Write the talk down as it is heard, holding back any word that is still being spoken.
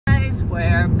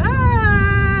We're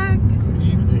back. Good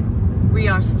evening. We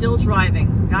are still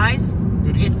driving. Guys,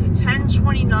 it's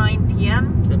 10:29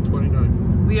 p.m.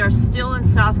 10:29. We are still in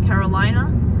South Carolina.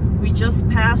 We just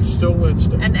passed Still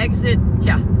Wednesday. an exit,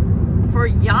 for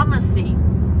Yamasee.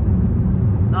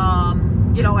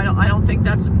 You know, I don't think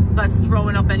that's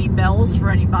throwing up any bells for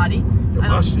anybody.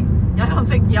 Yamasee. I don't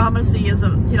think Yamasee is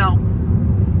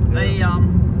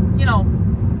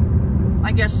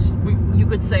I guess you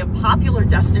could say a popular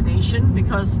destination,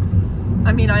 because,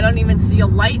 I mean, I don't even see a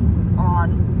light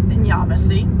on in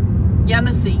Yamasee.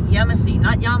 Yamasee,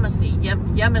 not Yamasee,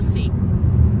 Yamasee.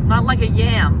 Not like a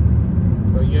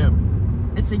yam. A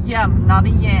yam. It's a yam, not a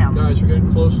yam. Guys, we're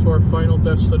getting close to our final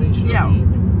destination of the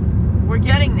evening. We're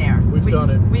getting there. We've done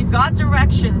it. We've got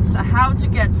directions to how to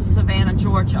get to Savannah,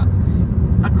 Georgia.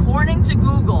 According to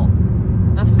Google,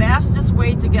 the fastest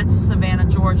way to get to Savannah,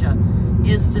 Georgia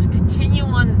is to continue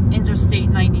on Interstate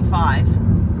 95.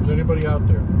 Is anybody out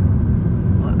there?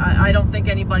 I don't think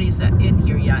anybody's in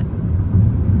here yet.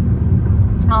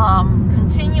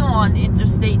 Continue on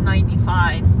Interstate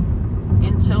 95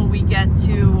 until we get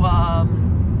to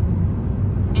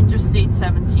Interstate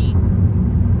 17.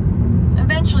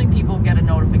 Eventually people get a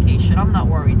notification. I'm not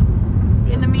worried.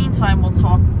 Yeah. In the meantime, we'll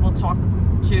talk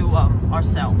to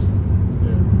ourselves.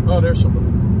 Yeah. Oh, there's somebody.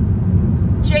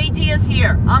 JD is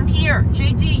here. I'm here.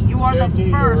 JD, you are JD, the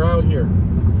first. you're out here.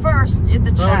 First in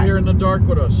the chat. Out here in the dark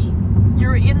with us.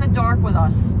 You're in the dark with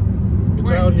us. It's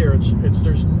out here.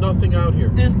 There's nothing out here.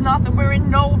 There's nothing. We're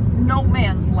in no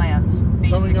man's land,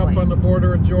 basically. Coming up on the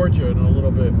border of Georgia in a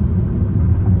little bit.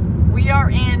 We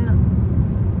are in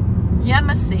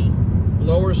Yamasee.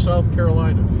 Lower South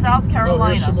Carolina. South Carolina. Oh,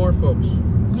 here's some more folks.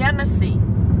 Yamasee.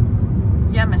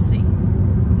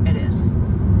 It is.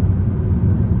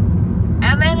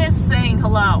 Amen is saying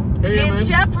hello. Hey, Dave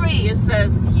Jeffrey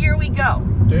says, here we go.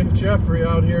 Dave Jeffrey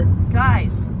out here.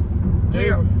 Guys,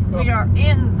 Dave, we are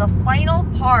in the final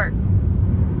part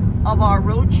of our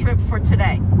road trip for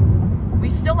today. We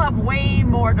still have way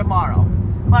more tomorrow,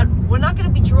 but we're not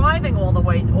going to be driving all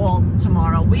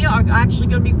tomorrow. We are actually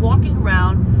going to be walking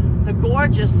around the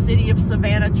gorgeous city of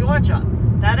Savannah, Georgia.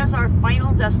 That is our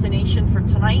final destination for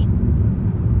tonight.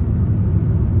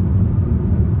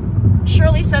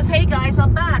 Shirley says, hey guys,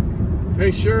 I'm back.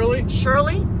 Hey, Shirley.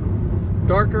 Shirley?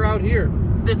 Darker out here.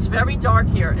 It's very dark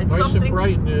here. It's nice and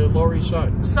bright in the Lower East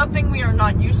Side. Something we are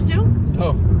not used to.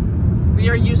 No. We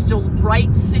are used to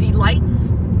bright city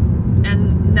lights,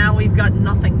 and now we've got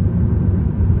nothing.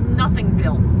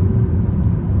 Nothingville.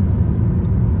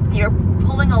 You're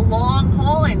pulling a long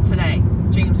haul in today,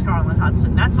 JamesandKarla,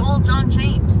 Hudson. That's all John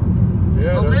James.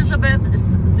 Yeah, Elizabeth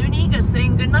Zuniga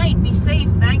saying good night. Be safe.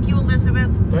 Thank you, Elizabeth.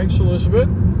 Thanks, Elizabeth.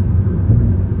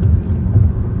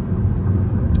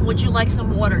 Would you like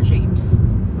some water, James?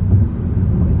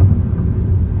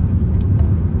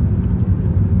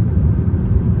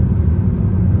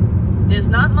 There's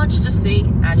not much to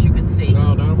see, as you can see.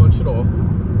 No, not much at all.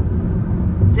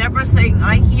 Deborah saying,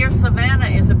 I hear Savannah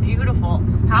is beautiful.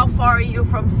 How far are you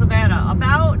from Savannah?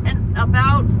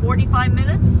 About 45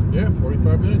 minutes? Yeah,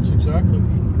 45 minutes, exactly.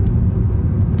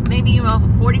 Maybe a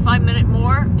 45-minute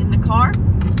more in the car.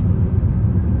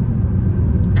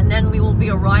 And then we will be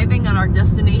arriving at our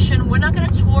destination. We're not going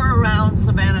to tour around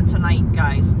Savannah tonight,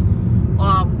 guys.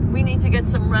 We need to get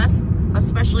some rest,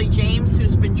 especially James,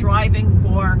 who's been driving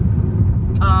for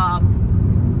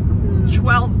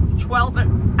 12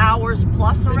 hours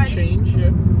plus already. And change,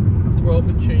 yeah. 12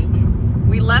 and change.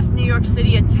 We left New York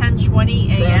City at 10:20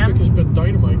 a.m. Traffic has been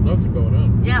dynamite. Nothing going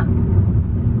on. Yeah.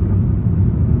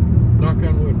 Knock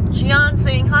on wood. Gian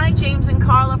saying, hi, James and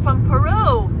Carla from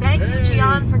Peru. Thank you,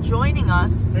 Gian, for joining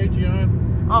us. Hey,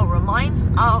 Gian. Oh,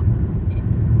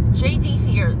 JD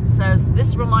here says,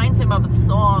 this reminds him of the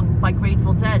song by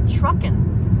Grateful Dead, Truckin'.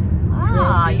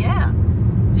 Ah, yeah.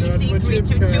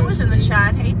 DC322 is in the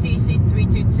chat. Hey,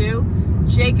 DC322.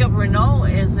 Jacob Renault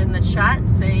is in the chat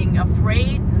saying,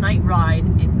 afraid night ride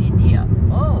in India.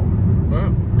 Oh. Wow.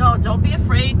 No, don't be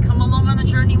afraid. Come along on the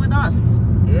journey with us.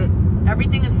 Yeah.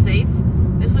 Everything is safe.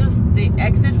 This is the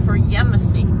exit for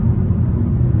Yamasee.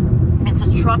 It's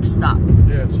a truck stop.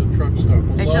 Yeah, it's a truck stop.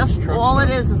 It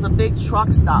is a big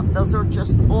truck stop. Those are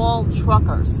just all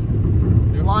truckers.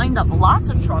 Yep. Lined up. Lots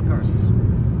of truckers.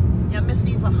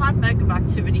 Yamasee's a hotbed of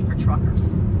activity for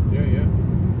truckers. Yeah, yeah.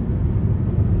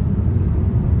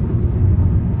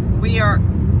 We are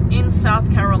in South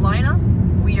Carolina.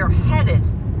 We are headed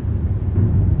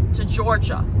to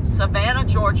Georgia, Savannah,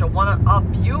 Georgia, a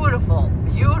beautiful,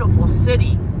 beautiful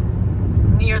city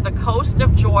near the coast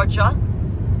of Georgia.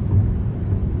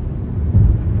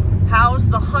 How's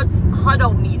the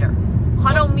Hudometer?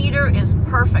 Hudometer is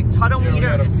perfect.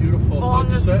 Hudometer is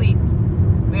falling asleep.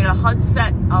 We had a HUD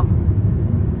set of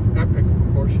epic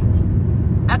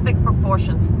proportions. Epic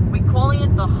proportions. We're calling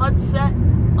it the HUD set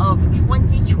of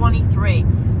 2023.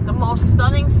 The most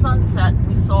stunning sunset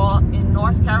we saw in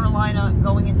North Carolina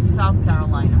going into South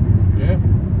Carolina. Yeah.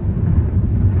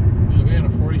 Savannah,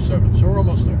 47. So we're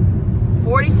almost there.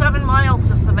 47 miles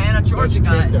to Savannah, Georgia,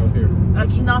 guys. Out here.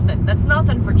 That's nothing. That's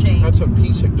nothing for James. That's a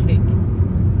piece of cake.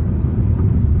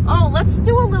 Oh, let's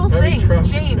do a little thing,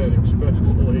 James.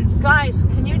 Guys,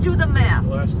 can you do the math?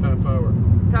 Last half hour.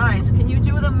 Guys, can you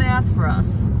do the math for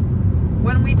us?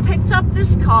 When we picked up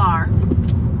this car,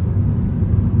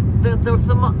 the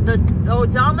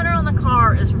odometer on the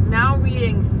car is now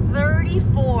reading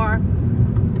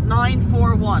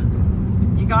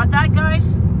 34,941. You got that,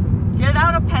 guys? Get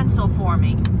out a pencil for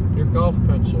me. Your golf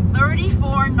pencil.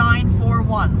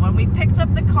 34,941. When we picked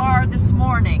up the car this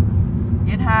morning,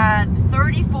 it had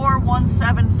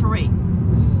 34,173.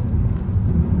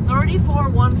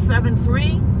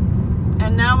 34,173.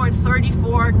 And now we're at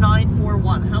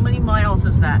 34,941. How many miles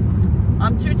is that?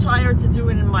 I'm too tired to do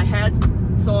it in my head,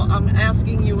 so I'm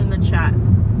asking you in the chat.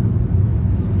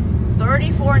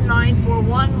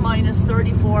 34,941 minus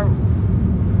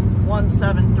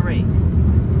 34,173.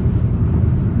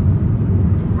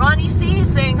 Ronnie C is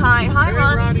saying hi. Hi, hey,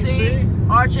 Ronnie C.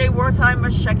 RJ Wertheimer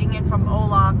is checking in from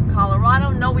Ola,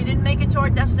 Colorado. No, we didn't make it to our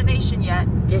destination yet.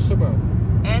 Just about.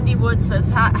 Andy Wood says,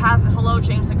 hello,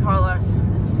 James and Carla.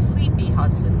 Sleepy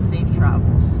Hudson, safe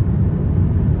travels.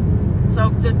 So,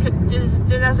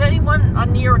 does anyone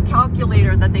near a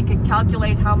calculator that they could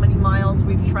calculate how many miles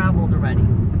we've traveled already?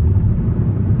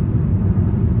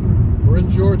 We're in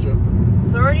Georgia.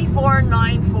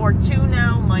 34,942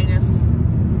 now minus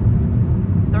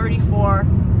 34,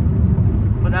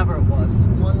 whatever it was,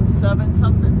 17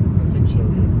 something. I think so,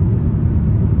 yeah.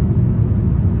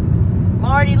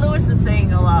 Marty Lewis is saying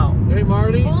hello. Hey,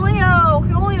 Marty. Julio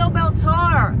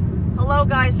Beltar. Hello,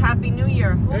 guys. Happy New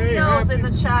Year. Julio's in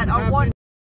the chat.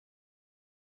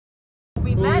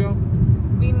 We met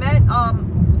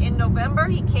in November.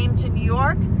 He came to New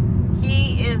York.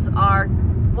 He is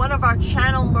one of our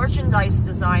channel merchandise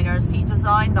designers. He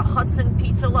designed the Hudson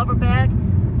Pizza Lover bag.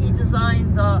 He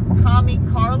designed the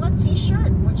JamesandKarla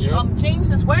t-shirt, which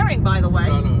James is wearing, by the way.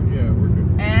 No, yeah, we're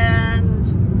good. And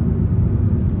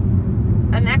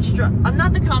an extra,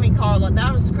 not the JamesandKarla,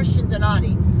 that was Christian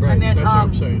Donati. Right, that's what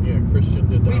I'm saying, yeah, Christian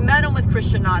did that. We met him with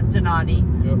Christian Donati.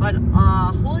 Yep. But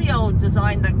Julio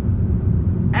designed the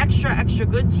extra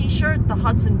good t-shirt, the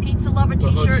Hudson Pizza Lover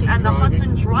t-shirt, and the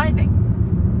Hudson Driving.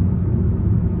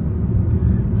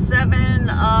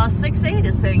 768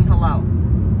 is saying hello.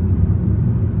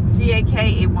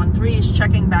 CAK813 is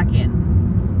checking back in.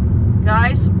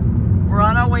 Guys, we're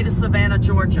on our way to Savannah,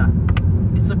 Georgia.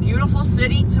 It's a beautiful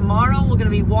city. Tomorrow we're going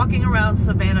to be walking around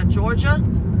Savannah, Georgia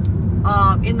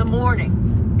in the morning.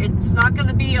 It's not going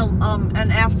to be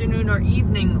an afternoon or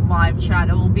evening live chat.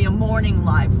 It will be a morning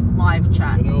live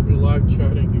chat. And I'll be live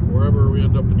chatting wherever we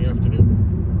end up in the afternoon.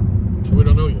 We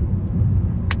don't know yet.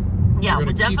 Yeah,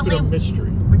 we're definitely keep it a mystery.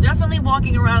 We're definitely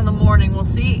walking around in the morning. We'll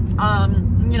see,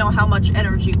 you know, how much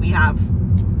energy we have.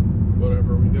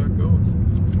 Whatever we got going.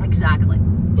 Exactly.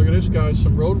 Look at this, guys.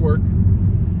 Some road work.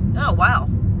 Oh, wow.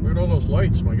 Look at all those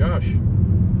lights. My gosh. A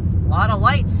lot of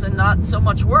lights and not so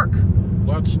much work. A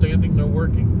lot standing, no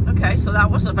working. Okay, so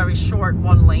that was a very short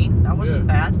one lane. That wasn't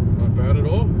bad. Not bad at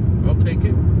all. I'll take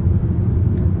it.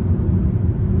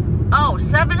 Oh,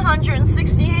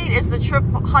 768 is the trip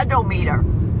hudometer.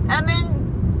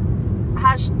 Emin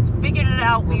has figured it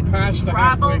out. We've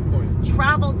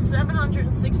traveled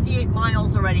 768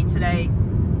 miles already today.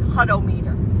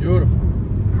 Hudometer. Beautiful.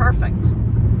 Perfect.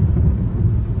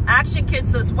 Action Kid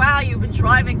says, wow, you've been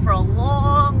driving for a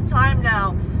long time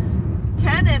now.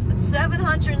 Kenneth,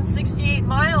 768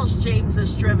 miles James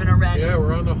has driven already. Yeah,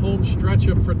 we're on the home stretch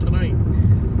for tonight.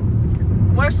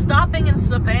 We're stopping in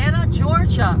Savannah,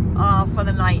 Georgia for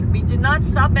the night. We did not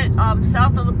stop at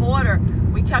south of the border.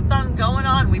 We kept on going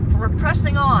on. We were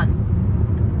pressing on.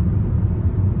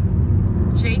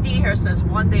 JD here says,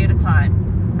 one day at a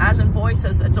time. As in Boy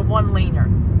says, it's a one-laner.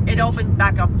 It opened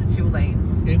back up to 2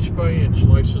 lanes. Inch by inch,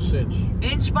 life's a cinch.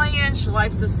 Inch by inch,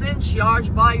 life's a cinch.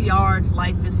 Yard by yard,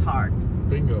 life is hard.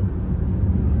 Bingo.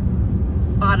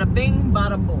 Bada bing,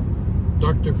 bada boom.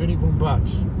 Dr. Vinny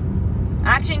Boombats.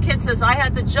 Action Kid says, I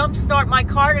had to jump start my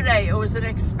car today. It was an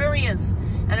experience,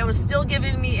 and it was still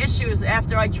giving me issues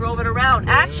after I drove it around.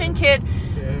 Yeah. Action Kid,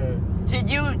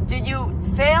 did you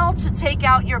fail to take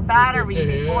out your battery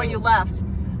before you left?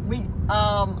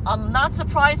 I'm not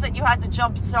surprised that you had to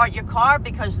jump start your car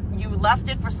because you left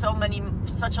it for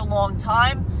such a long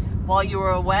time. while you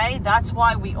were away. That's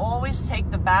why we always take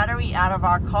the battery out of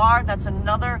our car. That's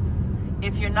another,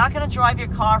 if you're not going to drive your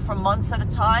car for months at a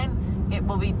time, it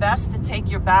will be best to take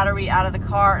your battery out of the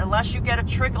car unless you get a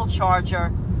trickle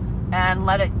charger and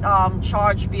let it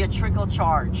charge via trickle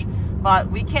charge.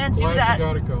 But we can't do that. You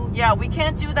got it going. Yeah, we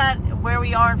can't do that where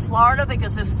we are in Florida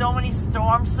because there's so many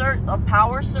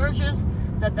power surges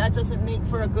that doesn't make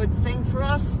for a good thing for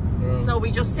us. No. So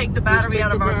we just take the battery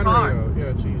out of our car. Yeah,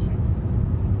 it's easy.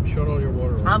 Shut all your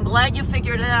water off. I'm glad you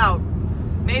figured it out.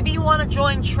 Maybe you want to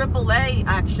join AAA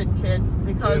Action Kid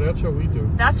because that's what we do.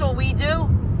 That's what we do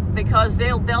because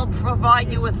they'll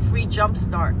provide you with a free jump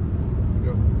start.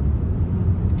 Yep.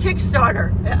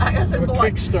 Kickstarter.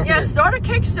 Kickstarter. Yeah, start a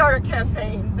Kickstarter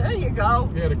campaign. There you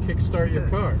go. Yeah, to kickstart your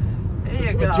car.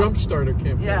 There you go. A jump starter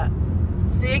campaign. Yeah.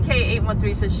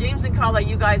 CAK813 says, James and Karla,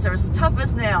 you guys are as tough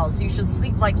as nails. You should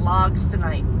sleep like logs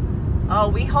tonight. Oh,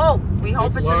 we hope. We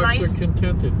hope it's a nice... Logs are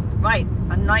contented. Right.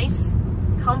 A nice,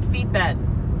 comfy bed.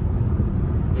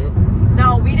 Yep.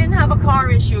 No, we didn't have a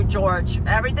car issue, George.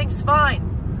 Everything's fine.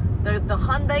 The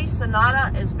Hyundai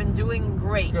Sonata has been doing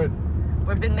great. Good.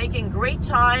 We've been making great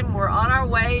time. We're on our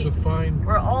way. It's a fine...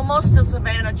 We're almost to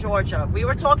Savannah, Georgia. We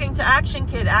were talking to Action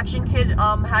Kid. Action Kid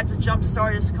had to jump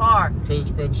start his car. Because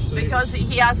it's been sitting... Because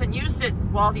he hasn't used it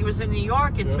while he was in New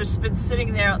York. It's just been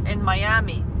sitting there in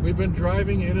Miami. We've been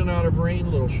driving in and out of rain,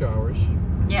 little showers.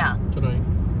 Yeah. Tonight.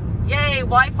 Yay,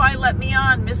 Wi-Fi let me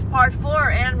on. Missed part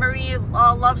 4. Anne-Marie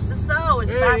Loves to Sew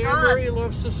is back on. Anne-Marie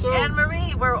loves to sew.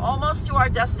 Anne-Marie, we're almost to our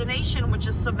destination, which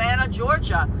is Savannah,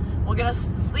 Georgia. We're going to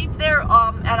sleep there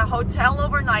at a hotel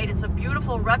overnight. It's a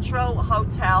beautiful retro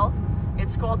hotel.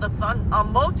 It's called the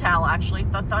Motel, actually.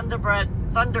 The Thunderbird.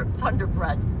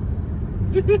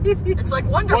 It's like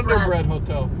Wonder Bread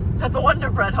Hotel. The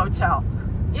Wonder Bread Hotel.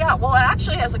 Yeah, well, it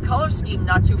actually has a color scheme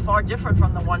not too far different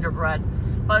from the Wonder Bread.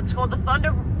 But it's called the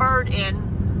Thunderbird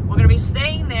Inn. We're going to be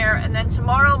staying there, and then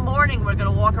tomorrow morning we're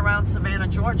going to walk around Savannah,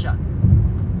 Georgia.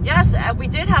 Yes, we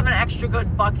did have an extra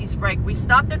good Buc-ee's break. We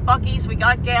stopped at Buc-ee's, we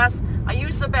got gas. I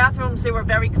used the bathrooms, they were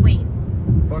very clean.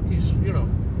 Buc-ee's, you know.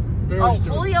 Oh,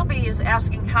 Julio B is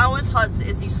asking, how is Hudson?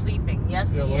 Is he sleeping?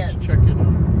 Yes, he is. Let's check in on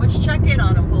him. Let's check in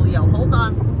on him, Julio. Hold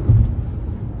on.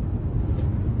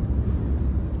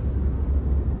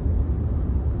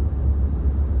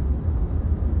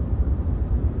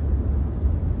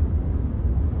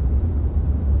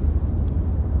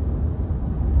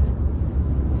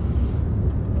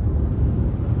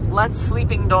 Let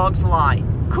sleeping dogs lie.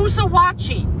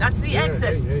 Kusawachi. That's the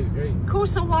exit. Hey.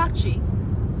 Kusawachi.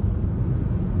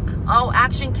 Oh,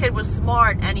 Action Kid was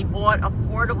smart and he bought a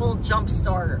portable jump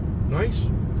starter. Nice.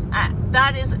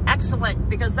 That is excellent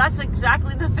because that's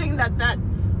exactly the thing that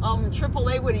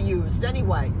AAA would have used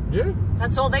anyway. Yeah.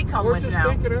 That's all they come with now. Or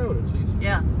just take it out. It's easy.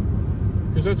 Yeah.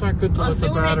 Because that's not good to let the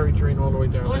battery drain all the way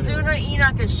down. Azuna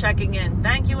Enoch is checking in.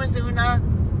 Thank you, Azuna.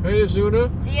 Hey, Azuna.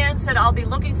 Deanne said, I'll be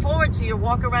looking forward to your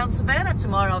walk around Savannah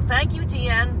tomorrow. Thank you,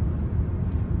 Deanne.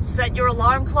 Set your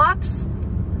alarm clocks.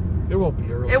 It won't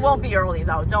be early. It won't be early,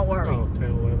 though. Don't worry. Oh, 10,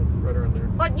 11, right around there.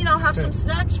 But, you know, have some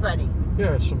snacks ready.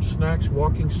 Yeah, some snacks,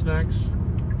 walking snacks.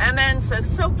 And then says,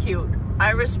 so cute.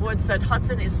 Iris Wood said,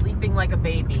 Hudson is sleeping like a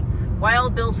baby.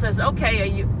 Wild Bill says,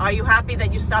 okay, are you happy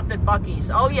that you stopped at Buc-ee's?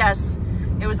 Oh, yes.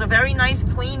 It was a very nice,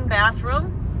 clean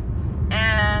bathroom.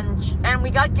 And we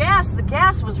got gas. The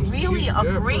gas was really a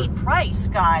great price,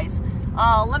 guys.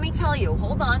 Let me tell you.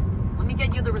 Hold on. Let me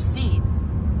get you the receipt.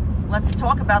 Let's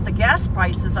talk about the gas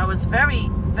prices. I was very,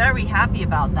 very happy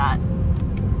about that.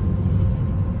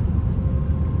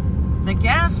 The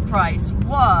gas price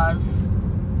was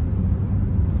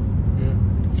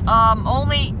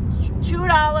only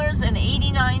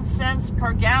 $2.89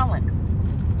 per gallon.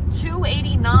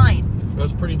 $2.89.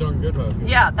 That's pretty darn good, huh?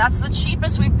 Yeah, that's the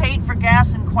cheapest we've paid for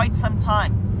gas in quite some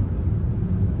time.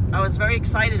 I was very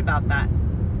excited about that.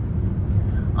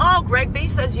 Oh, Greg B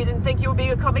says you didn't think you would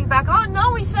be coming back on.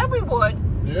 No, we said we would.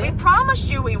 Yeah. We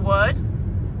promised you we would.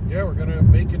 Yeah, we're going to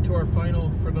make it to our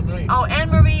final for the night. Oh,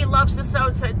 Anne-Marie Loves to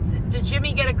Sew said, did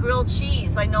Jimmy get a grilled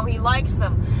cheese? I know he likes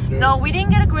them. No, we didn't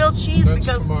get a grilled cheese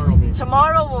because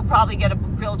tomorrow we'll probably get a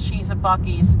grilled cheese at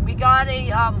Buc-ee's. We got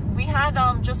we had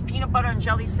just peanut butter and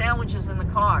jelly sandwiches in the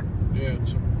car. Yeah,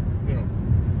 it's, you know.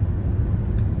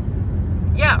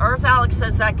 Yeah, Earth Alex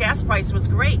says that gas price was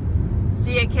great.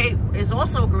 CAK is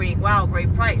also agreeing. Wow,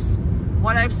 great price.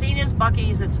 What I've seen is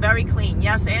Buc-ee's. It's very clean.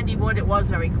 Yes, Andy Wood, it was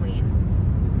very clean.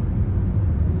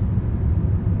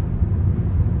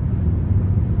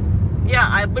 Yeah,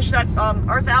 I wish that,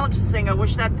 Earth Alex is saying, I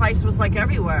wish that price was like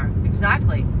everywhere.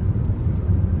 Exactly.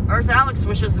 Earth Alex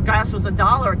wishes the gas was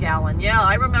 $1 a gallon. Yeah,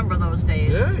 I remember those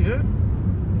days. Yeah.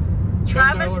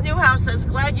 Travis Newhouse says,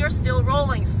 glad you're still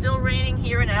rolling. Still raining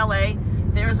here in LA.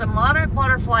 There's a monarch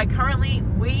butterfly currently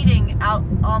waiting out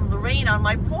on the rain on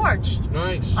my porch.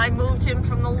 Nice. I moved him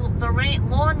from the rain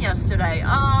lawn yesterday.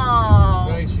 Oh.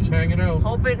 Nice, he's hanging out.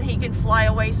 Hoping he can fly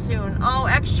away soon. Oh,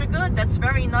 extra good. That's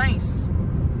very nice.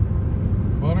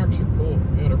 Monarchs are cool.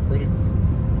 Yeah, they're pretty.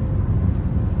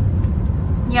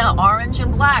 Yeah, orange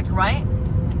and black, right?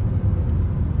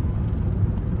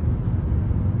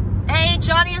 Hey,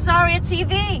 Johnny Azaria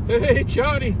TV. Hey,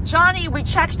 Johnny. Johnny, we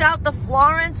checked out the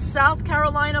Florence, South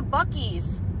Carolina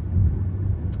Buc-ee's.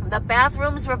 The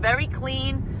bathrooms were very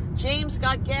clean. James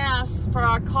got gas for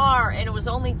our car, and it was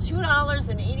only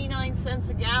 $2.89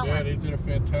 a gallon. Yeah, they did a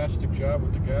fantastic job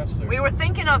with the gas there. We were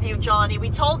thinking of you, Johnny. We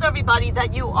told everybody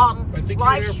that you I think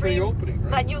live you were there for the opening,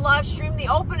 right? That you live streamed the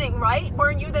opening, right?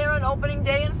 Weren't you there on opening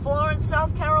day in Florence,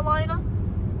 South Carolina?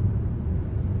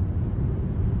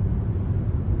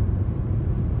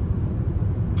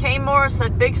 Kay Moore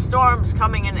said big storms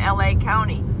coming in LA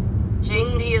County.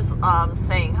 JC is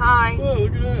saying hi. Oh,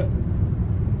 look at that.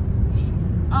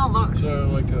 Oh, look.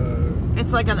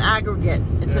 It's like an aggregate.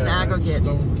 It's an aggregate.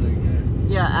 Stone thing,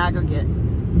 yeah, aggregate.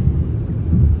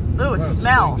 Ooh, it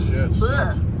smells. Yeah, it smells.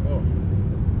 Ugh. Oh.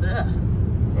 Ugh.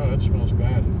 Oh, that smells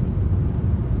bad.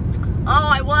 Oh,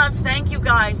 I was. Thank you,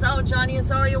 guys. Oh, Johnny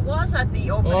Azaria was at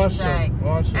the opening day.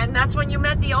 Awesome. And that's when you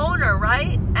met the owner,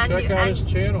 right? And check out his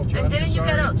channel, Johnny. And didn't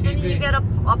you get a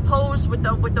pose with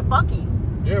the Bucky?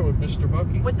 Yeah, with Mr.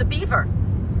 Bucky. With the beaver.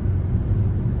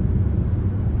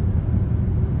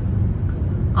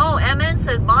 Oh, MN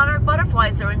said monarch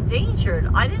butterflies are endangered.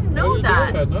 I didn't know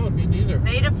that. No, me neither.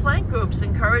 Native plant groups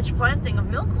encourage planting of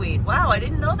milkweed. Wow, I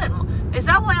didn't know that. Is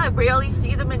that why I rarely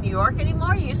see them in New York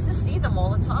anymore? You used to see them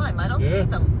all the time. I don't see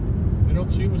them. You don't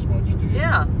see them as much, do you?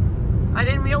 Yeah. I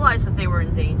didn't realize that they were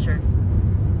endangered.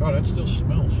 Oh, that still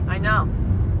smells. I know.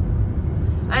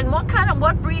 And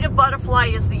what breed of butterfly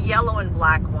is the yellow and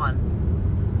black one?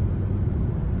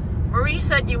 Marie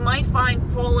said you might find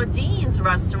Paula Dean's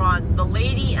restaurant, The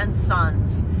Lady and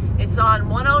Sons. It's on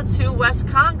 102 West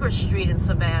Congress Street in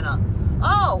Savannah.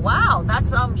 Oh, wow.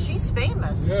 That's, she's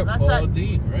famous. Yeah, that's Paula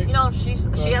Dean, right? You know, she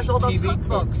has all those TV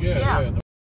cookbooks. Yeah.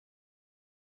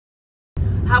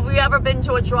 Have we ever been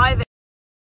to a drive-in?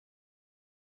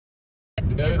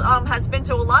 Has been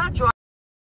to a lot of drive-in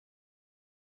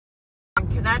in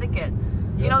Connecticut.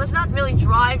 You know, there's not really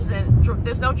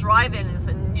there's no drive-ins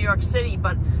in New York City,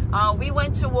 but we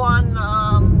went to one,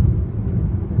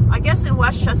 I guess in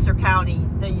Westchester County.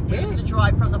 We used to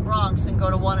drive from the Bronx and go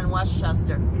to one in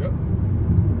Westchester. Yep.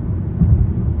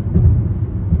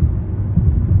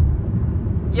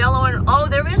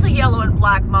 There is a yellow and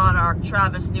black monarch,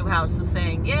 Travis Newhouse is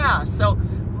saying. Yeah, so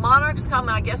monarchs come,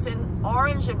 I guess, in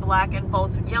orange and black and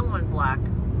both yellow and black.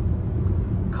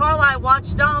 Carla, I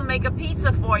watched Dom make a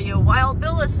pizza for you while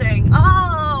Bill is saying,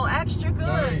 oh, extra good.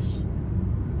 Nice.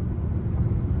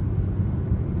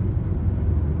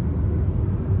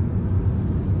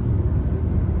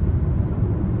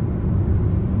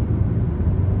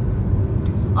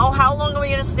 Oh, how long are we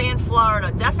going to stay in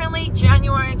Florida? Definitely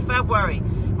January and February.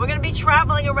 We're going to be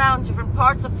traveling around different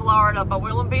parts of Florida, but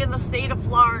we'll be in the state of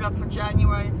Florida for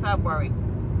January and February.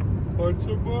 Parts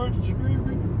of March,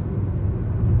 baby.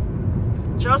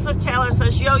 Joseph Taylor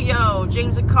says, yo,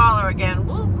 James and Karla again.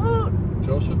 Woot, woot.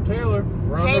 Joseph Taylor,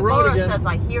 we're on Kay the road Boder again. says,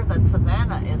 I hear that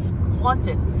Savannah is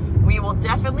haunted. We will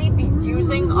definitely be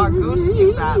using our goose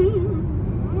tube app.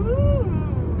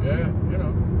 Yeah, you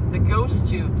know. The ghost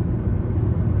tube.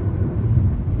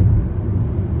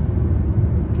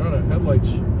 Oh, the headlights.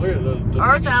 Look at the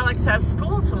Earth Alex has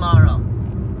school tomorrow.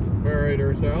 All right,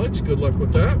 Earth Alex, good luck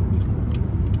with that.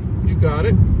 You got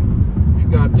it.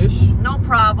 Got this. No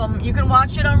problem. You can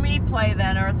watch it on replay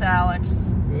then, Earth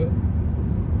Alex. Yeah.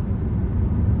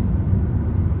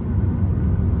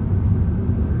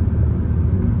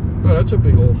 Oh, that's a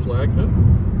big old flag, huh?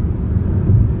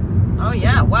 Oh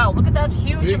yeah, wow, look at that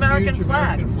huge Big, American huge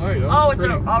flag. American flag. Oh, it's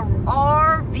pretty. a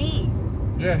RV.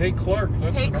 Yeah, hey Clark.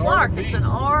 That's hey an Clark, RV. It's an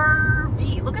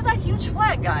RV. Look at that huge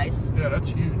flag, guys. Yeah, that's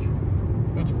huge.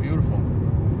 That's beautiful.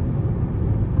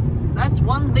 That's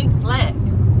one big flag.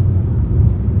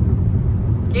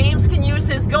 Games can use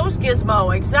his ghost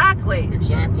gizmo. Exactly.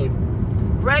 Exactly.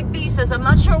 Greg B says, I'm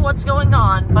not sure what's going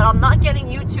on, but I'm not getting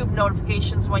YouTube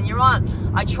notifications when you're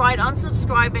on. I tried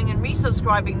unsubscribing and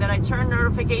resubscribing, then I turned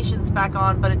notifications back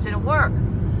on, but it didn't work.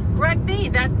 Greg B,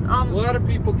 that... a lot of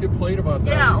people complain about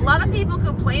that. Yeah, a lot of people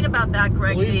complain about that,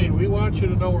 Greg B. Believe me, we want you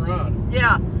to know we're on.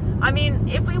 Yeah. I mean,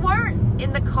 if we weren't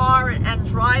in the car and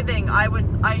driving, I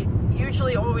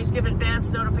usually always give advance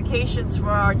notifications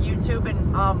for our YouTube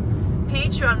and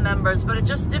Patreon members, but it's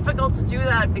just difficult to do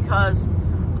that because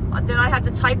then I have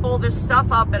to type all this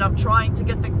stuff up and I'm trying to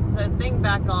get the thing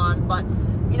back on. But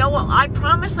you know what? I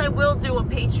promise I will do a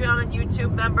Patreon and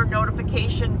YouTube member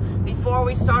notification before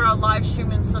we start our live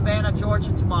stream in Savannah,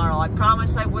 Georgia tomorrow. I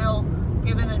promise I will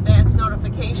give an advance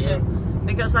notification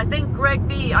because I think, Greg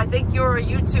B., I think you're a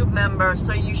YouTube member,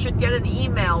 so you should get an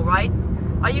email, right?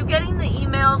 Are you getting the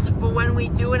emails for when we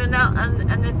do an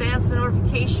advance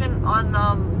notification on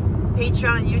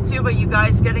Patreon and YouTube? Are you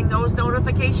guys getting those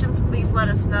notifications? Please let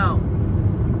us know.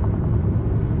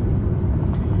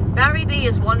 Barry B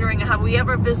is wondering, have we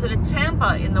ever visited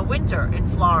Tampa in the winter in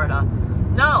Florida?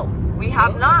 No, we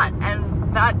have not,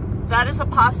 and that is a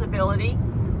possibility.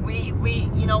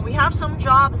 We have some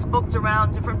jobs booked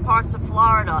around different parts of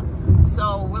Florida,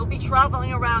 so we'll be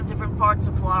traveling around different parts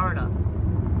of Florida.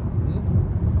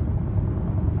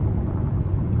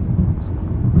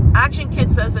 Action Kid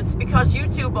says it's because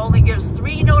YouTube only gives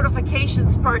 3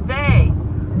 notifications per day.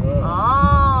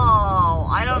 Oh,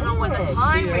 I don't know when the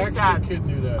time resets. Action Kid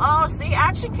knew that. Oh, see,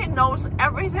 Action Kid knows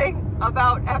everything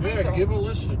about everything. Yeah, give a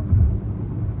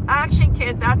listen. Action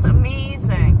Kid, that's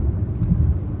amazing.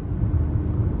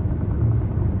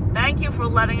 Thank you for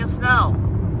letting us know.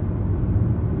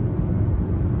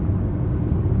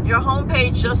 Your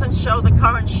homepage doesn't show the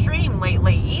current stream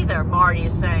lately either, Marty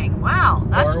is saying. Wow,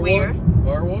 that's weird.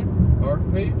 R1? Our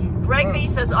page? Greg B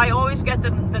says, I always get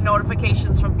the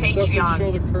notifications from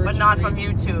Patreon, but not from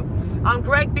YouTube.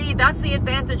 Greg B, that's the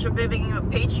advantage of being a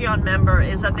Patreon member,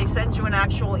 is that they send you an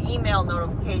actual email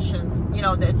notifications. You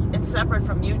know, it's separate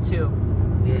from YouTube.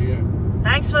 Yeah.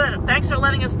 Thanks for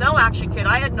letting us know, Action Kid.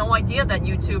 I had no idea that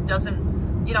YouTube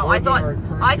doesn't, you know, I thought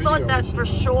that for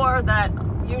sure that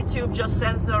YouTube just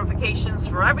sends notifications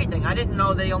for everything. I didn't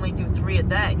know they only do 3 a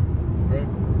day. Right.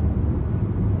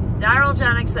 Daryl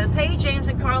Janik says, hey, James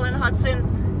and Karla and Hudson,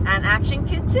 and Action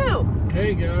Kid too.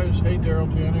 Hey guys, hey Daryl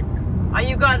Janik. Are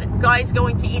you guys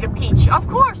going to eat a peach? Of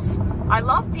course. I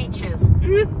love peaches.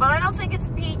 But I don't think it's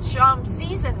peach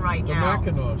season right now.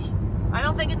 The Mackinaws. I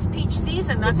don't think it's peach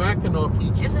season. The Mackinaw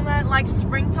peaches. Isn't that like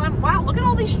springtime? Wow, look at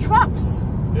all these trucks.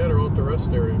 Yeah, they're at the rest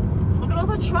area. Look at all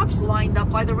the trucks lined up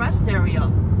by the rest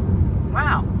area.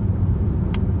 Wow.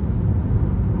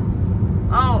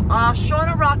 Oh,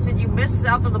 Shauna Rock, did you miss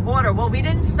south of the border? Well, we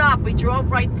didn't stop. We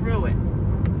drove right through it.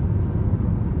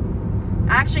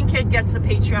 Action Kid gets the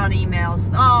Patreon emails.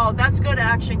 Oh, that's good,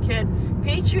 Action Kid.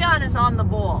 Patreon is on the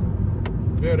ball.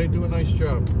 Yeah, they do a nice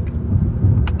job.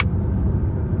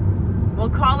 Will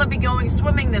Karla be going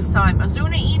swimming this time?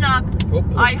 Azuna Enoch,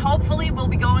 Hopefully. I hopefully will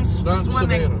be going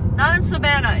swimming. Not in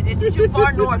Savannah. It's too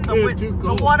far north.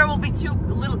 The water will be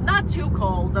not too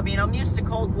cold. I mean, I'm used to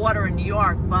cold water in New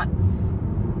York, but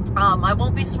I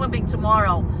won't be swimming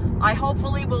tomorrow. I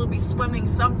hopefully will be swimming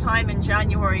sometime in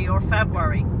January or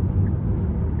February.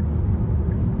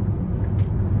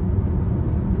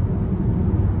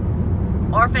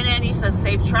 Orphan Annie says,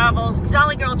 safe travels.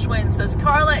 Dolly Girl Twin says,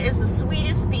 Karla is the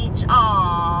sweetest peach.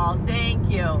 Aw, thank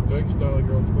you. Thanks, Dolly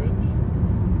Girl Twins.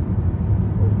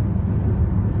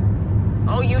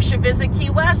 Oh, you should visit Key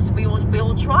West. We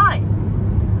will try.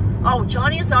 Oh,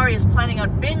 Johnny Azari is planning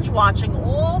on binge watching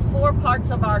all 4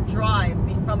 parts of our drive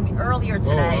from earlier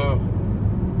today. Oh,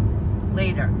 wow.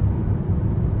 Later.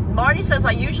 Marty says,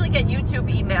 I usually get YouTube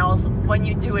emails when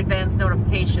you do advanced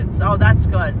notifications. Oh, that's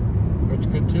good. That's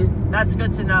good too. That's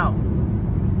good to know.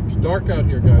 It's dark out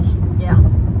here, guys. Yeah.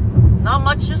 Not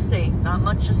much to see. Not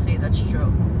much to see. That's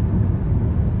true.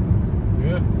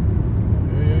 Yeah.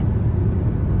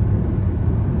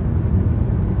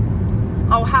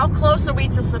 Oh, how close are we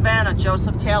to Savannah?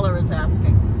 Joseph Taylor is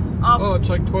asking. Oh, it's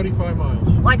like 25 miles.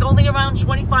 Like only around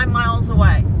 25 miles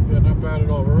away. Yeah, not bad at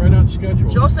all. We're right on schedule.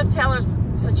 Joseph Taylor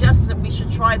suggests that we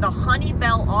should try the Honey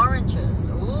Bell oranges.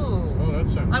 Ooh. Oh, that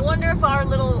sounds I wonder if our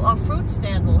little fruit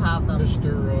stand will have them.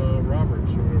 Mr.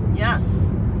 Roberts or whatever.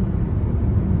 Yes.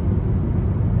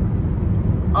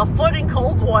 A foot in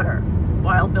cold water,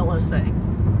 Wild Bill is saying.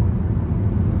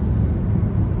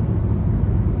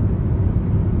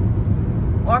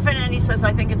 Orphan Andy says,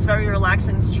 I think it's very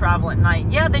relaxing to travel at night.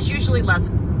 Yeah, there's usually less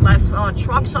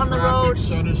trucks on the road.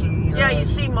 Sun is in your eyes. You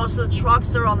see most of the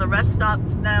trucks are on the rest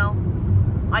stops now.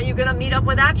 Are you going to meet up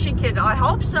with Action Kid? I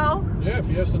hope so. Yeah, if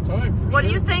he has the time. What do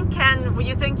you think, Ken?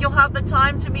 You think you'll have the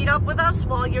time to meet up with us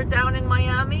while you're down in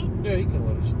Miami? Yeah, he can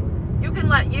let us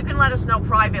know. You can let us know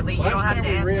privately. You don't have to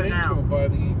answer now. Last time we ran into him by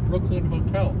the Brooklyn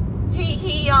Motel.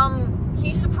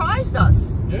 He surprised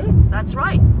us. Yeah. That's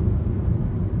right.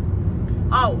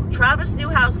 Oh, Travis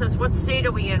Newhouse says, what state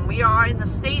are we in? We are in the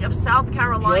state of South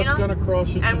Carolina. Just gonna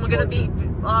cross into and we're going to be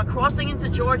crossing into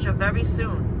Georgia very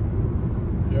soon.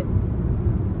 Yep.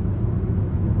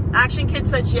 Action Kid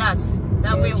says yes.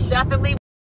 That Nice. we'll definitely.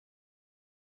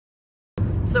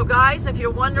 So guys, if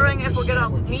you're wondering if we're gonna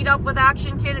meet up with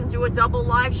Action Kid and do a double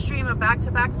live stream, a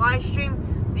back-to-back live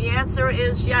stream, the answer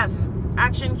is yes.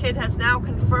 Action Kid has now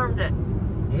confirmed it.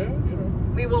 Yeah, you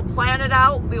know. We will plan it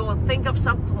out. We will think of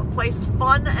some place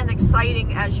fun and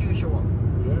exciting as usual.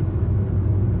 Yeah.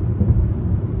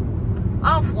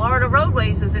 Oh, Florida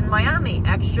Roadways is in Miami.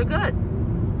 Extra good.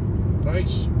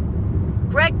 Nice.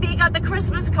 Greg B got the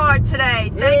Christmas card today.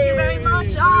 Thank you very much.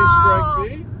 Nice, Oh,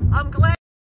 Greg B. I'm glad.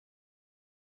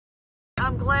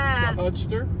 I'm glad. The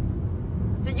Hudster.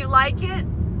 Did you like it?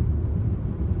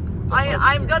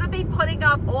 I'm going to be putting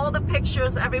up all the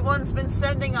pictures everyone's been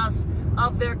sending us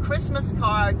of their Christmas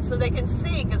card so they can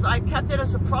see, because I kept it a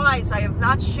surprise. I have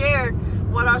not shared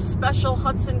what our special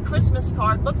Hudson Christmas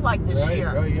card looked like this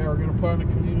year. Right, yeah, we're going to put on the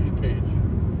community page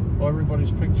all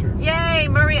everybody's picture. Yay,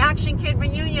 Murray Action Kid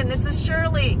reunion. This is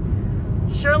Shirley.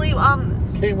 Shirley,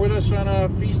 came with us on a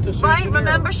Feast of San right, Gennaro.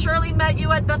 remember Shirley met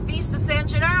you at the Feast of San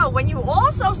Gennaro when you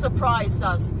also surprised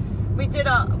us. We did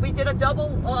a double,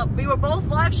 we were both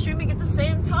live streaming at the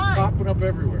same time. Popping up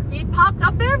everywhere. He popped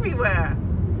up everywhere.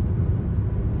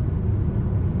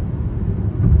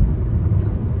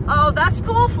 Oh, that's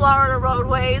cool, Florida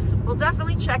Roadways. We'll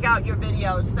definitely check out your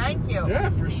videos. Thank you. Yeah,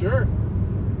 for sure.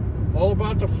 All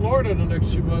about the Florida the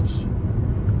next few months.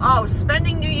 Oh,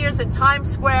 spending New Year's in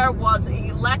Times Square was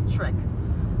electric.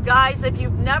 Guys, if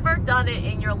you've never done it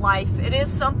in your life, it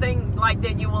is something like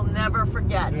that you will never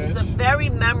forget. Yeah, it's a very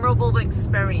memorable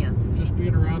experience. Just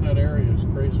being around that area is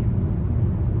crazy.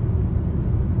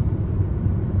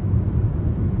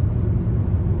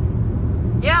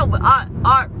 Yeah,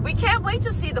 we can't wait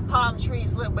to see the palm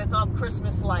trees lit with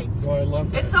Christmas lights. Oh, I love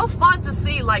that. It's so fun to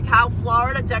see like how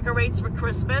Florida decorates for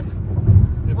Christmas.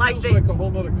 It feels like a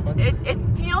whole nother country. It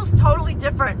feels totally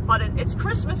different, but it's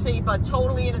Christmassy, but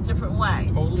totally in a different way.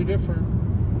 Totally different.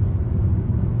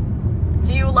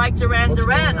 Do you like Duran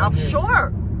Duran? going on here?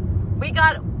 Sure.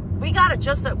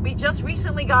 We just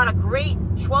recently got a great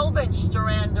 12-inch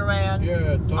Duran Duran.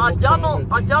 Yeah, a double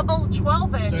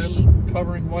 12-inch. Them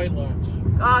covering white lines.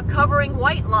 Covering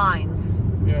white lines.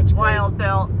 Yeah, it's Wild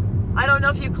Bill. I don't know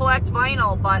if you collect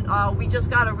vinyl, but we just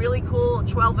got a really cool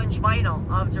 12-inch vinyl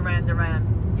of Duran Duran.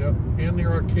 Yep, and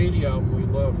their Arcadia album we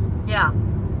love. Yeah.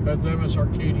 Had them as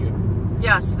Arcadia.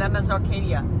 Yes, them as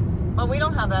Arcadia. Oh, we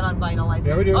don't have that on vinyl, I think.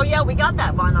 Yeah, we do. Oh, yeah, we got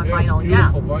that one on vinyl. It's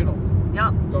beautiful vinyl.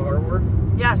 Yep. The artwork.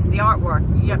 Yes, the artwork.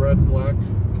 Yep. The red and black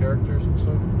characters and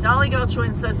stuff. Jolly Girl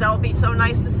Twin says that would be so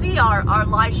nice to see our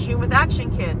live stream with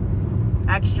Action Kid.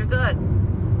 Extra good.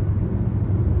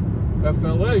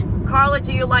 FLA. Carla,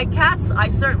 do you like cats? I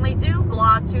certainly do.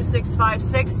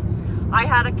 Blah2656. I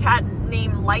had a cat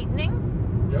named Lightning.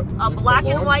 Yep. A black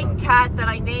and white cat that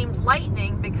I named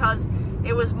Lightning because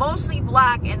it was mostly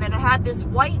black, and then it had this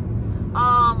white,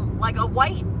 like a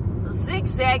white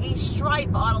zigzaggy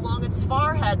stripe on along its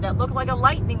forehead that looked like a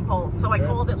lightning bolt, so I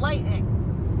called it Lightning.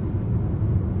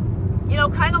 You know,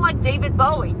 kind of like David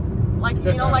Bowie. Like,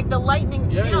 you know, like the lightning,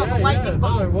 the lightning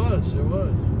bolt. No, it was.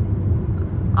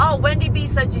 Oh, Wendy B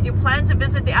said, did you plan to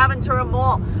visit the Aventura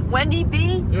Mall? Wendy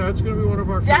B? Yeah, it's going to be one of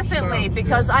our definitely, first stops,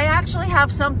 because I actually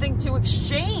have something to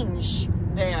exchange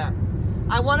there.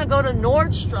 I want to go to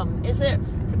Nordstrom. Is it,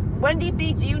 Wendy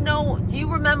B, do you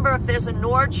remember if there's a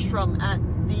Nordstrom at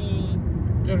the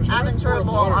Aventura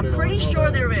Mall? I'm pretty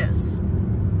sure there is. There's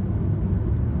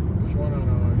one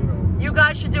on, You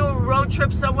guys should do a road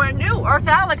trip somewhere new. Earth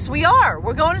Alex, we are.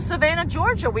 We're going to Savannah,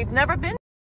 Georgia. We've never been.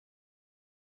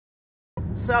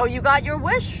 So you got your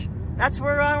wish. That's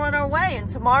where we're on our way. And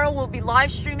tomorrow we'll be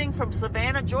live streaming from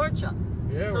Savannah, Georgia.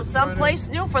 Yeah, so someplace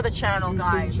new for the channel,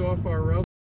 guys. Off our route.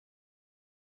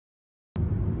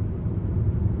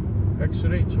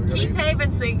 Exit 8. So Keith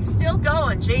Haven saying, still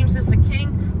going. James is the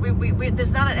king. We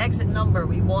there's not an exit number.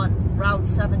 We want Route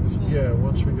 17. Yeah,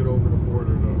 once we get over the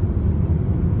border, though.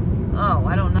 Oh,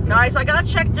 I don't know. Guys, I gotta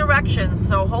check directions.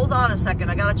 So hold on a second.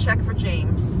 I gotta check for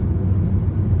James.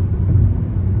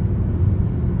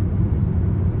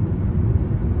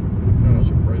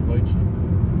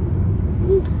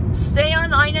 Stay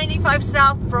on I-95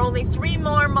 South for only 3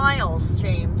 more miles,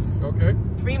 James. Okay.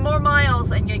 3 more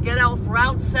miles and you get off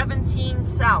Route 17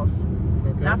 South.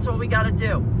 Okay. That's what we got to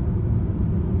do.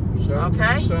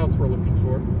 17 South we're looking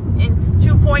for. In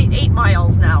 2.8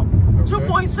 miles now. Okay.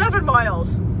 2.7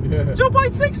 miles. Yeah.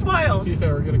 2.6 miles.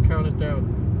 Yeah, we're going to count it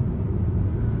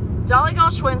down. Jolly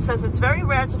Girl Twin says it's very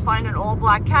rare to find an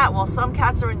all-black cat. While some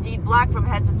cats are indeed black from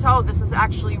head to toe, this is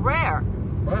actually rare.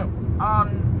 Wow.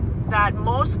 That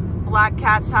most black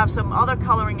cats have some other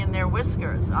coloring in their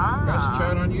whiskers. Best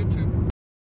chat on YouTube.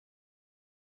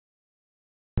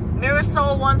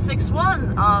 Mirasol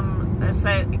 161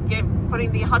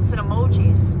 putting the Hudson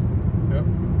emojis. Yep.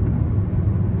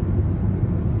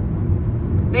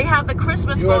 They have the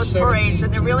Christmas boat parades,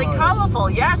 and they're really colorful.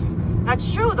 Yes,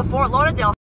 that's true. The Fort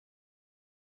Lauderdale.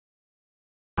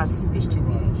 Yes. It's 2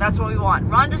 miles. That's what we want.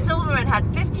 Rhonda Silverman had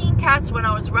 15 cats when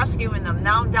I was rescuing them.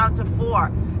 Now I'm down to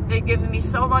 4. They've given me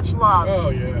so much love. Oh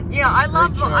yeah. Yeah, I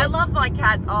love my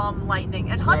cat Lightning,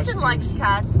 and Hudson likes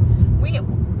cats.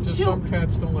 Some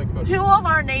cats don't like Hudson. 2 of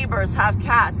our neighbors have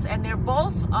cats, and they're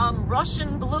both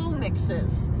Russian blue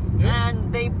mixes,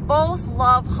 and they both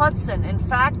love Hudson. In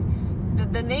fact,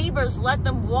 the neighbors let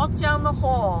them walk down the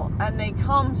hall, and they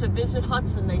come to visit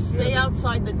Hudson. They stay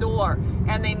outside the door,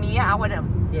 and they meow at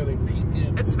him. Yeah, they peek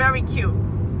in. It's very cute.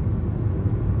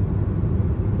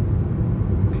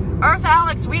 Earth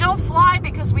Alex, we don't fly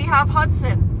because we have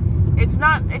Hudson. It's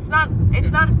not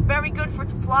very good for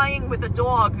flying with a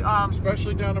dog.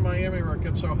 Especially down in Miami where it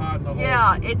gets so hot in the hole.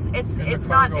 Yeah, it's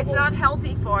not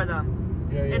healthy for them.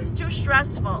 Yeah. It's too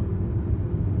stressful.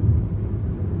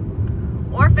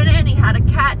 Orphan Annie had a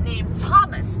cat named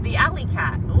Thomas, the alley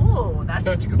cat. Ooh,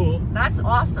 that's cool. That's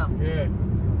awesome. Yeah.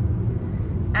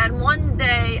 And one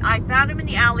day, I found him in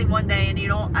the alley one day, and he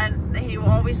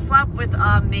always slept with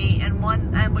me, and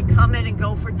would come in and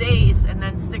go for days, and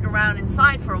then stick around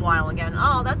inside for a while again.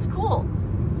 Oh, that's cool.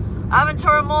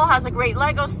 Aventura Mall has a great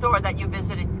Lego store that you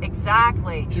visited.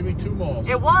 Exactly. Jimmy Two Malls.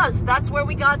 It was. That's where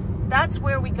we got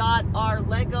our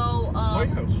Lego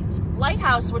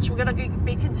lighthouse, which we're gonna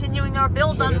be continuing our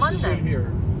build on Monday. Is it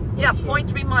here. Yeah,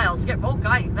 0.3 miles. Oh,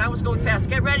 guy, that was going fast.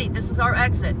 Get ready. This is our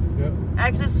exit. Yep.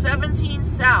 Exit 17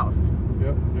 South.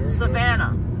 Yep.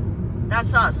 Savannah.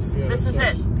 That's us. Yeah, this is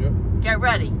it. Yep. Get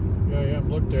ready. Yeah.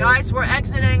 Look there. Guys, we're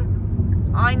exiting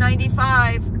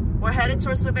I-95. We're headed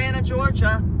towards Savannah,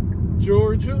 Georgia.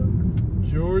 Georgia.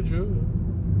 Here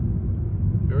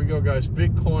we go, guys.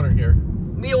 Big corner here.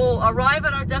 We will arrive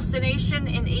at our destination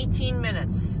in 18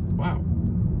 minutes. Wow.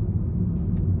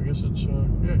 I guess it's,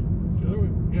 yeah.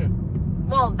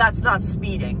 Well, that's not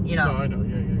speeding, you know. No, I know.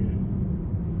 Yeah.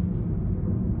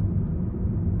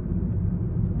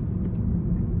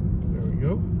 There we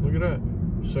go. Look at that.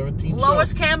 17.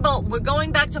 Lois Campbell, we're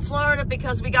going back to Florida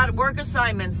because we got work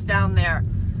assignments down there.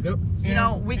 Yep. You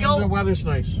know, we go. The weather's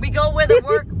nice. We go where the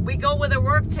work. We go where the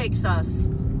work takes us.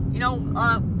 You know,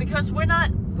 because we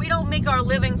don't make our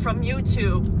living from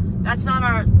YouTube. That's not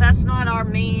our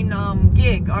main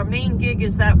gig. Our main gig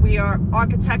is that we are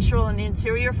architectural and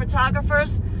interior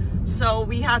photographers. So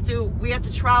we have to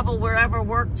travel wherever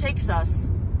work takes us.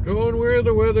 Going where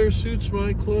the weather suits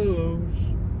my clothes.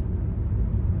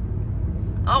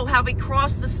 Oh, have we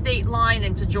crossed the state line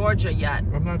into Georgia yet?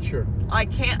 I'm not sure. I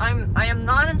am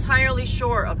not entirely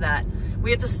sure of that. We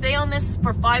have to stay on this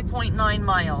for 5.9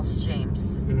 miles,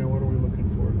 James. And then what are we looking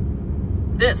for?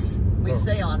 This. We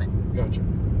stay on it. Gotcha.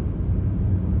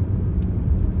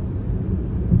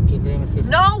 Savannah 50.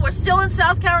 No, we're still in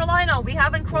South Carolina. We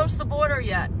haven't crossed the border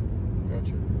yet.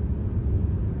 Gotcha.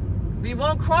 We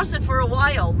won't cross it for a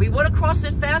while. We would have crossed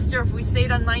it faster if we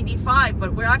stayed on 95,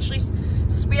 but we have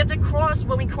to cross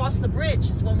when we cross the bridge.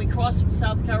 Is when we cross from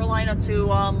South Carolina to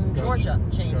Georgia,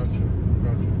 James.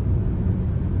 Gotcha.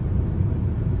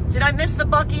 Did I miss the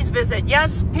Buc-ee's visit?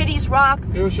 Yes, Pity's Rock.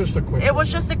 It was just a quick. It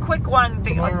was just a quick one.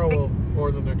 Tomorrow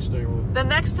or the next day we'll. The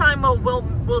next time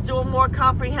we'll do a more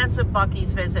comprehensive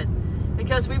Buc-ee's visit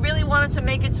because we really wanted to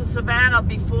make it to Savannah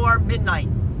before midnight.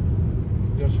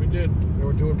 Yes, we did. We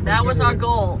were doing. That was our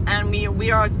goal, and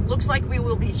we are. Looks like we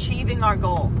will be achieving our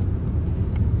goal.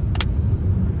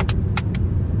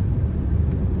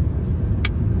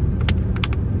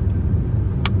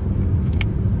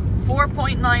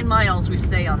 4.9 miles we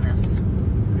stay on this.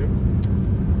 Yep.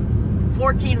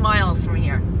 14 miles from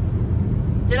here.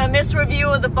 Did I miss review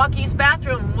of the Buc-ee's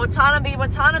bathroom?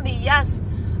 Watanabe, yes.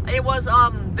 It was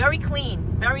very clean,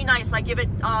 very nice. I give it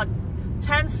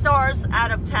 10 stars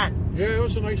out of 10. Yeah, it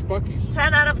was a nice Buc-ee's.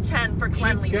 10 out of 10 for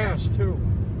cleanliness. Cheap gas too.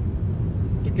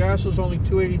 The gas was only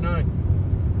 $2.89.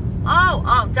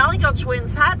 Oh, Dalico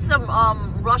Twins had some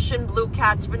Russian blue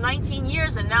cats for 19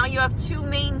 years, and now you have 2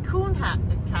 Maine Coon cats.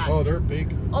 Oh, they're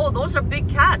big. Oh, those are big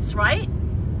cats, right?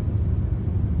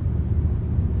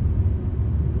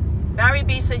 Barry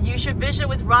B said you should visit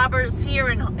with Roberts here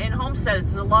in Homestead.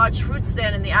 It's a large fruit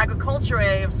stand in the agriculture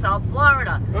area of South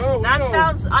Florida. Oh, that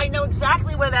sounds. I know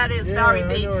exactly where that is, yeah, Barry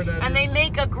B. I know where that and is. They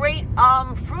make a great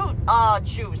fruit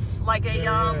juice, like a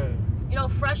you know,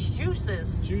 fresh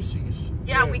juices. Juicies.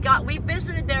 Yeah, we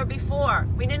visited there before.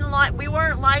 We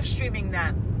weren't live streaming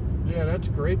then. Yeah, that's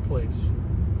a great place.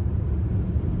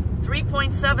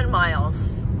 3.7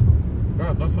 miles.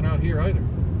 God, nothing out here either.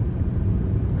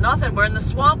 Nothing. We're in the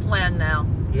swampland now.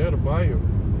 Yeah, the bayou.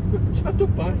 It's not the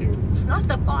bayou. It's not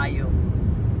the bayou.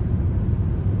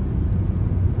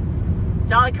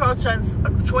 Dolly Crow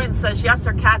Twin says, yes,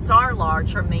 her cats are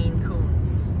large, her Maine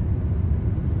Coons.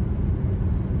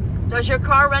 Does your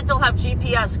car rental have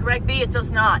GPS? Greg B, it does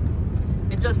not.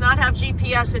 It does not have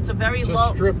GPS. It's a very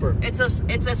low. It's a stripper. It's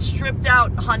a stripped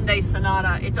out Hyundai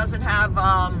Sonata. It doesn't have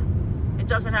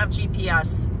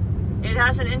GPS. It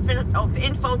has an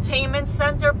infotainment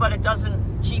center, but it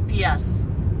doesn't GPS.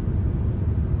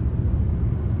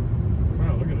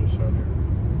 Wow, look at this out here.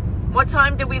 What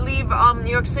time did we leave New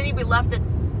York City?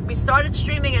 We started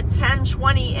streaming at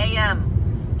 10:20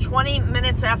 a.m. 20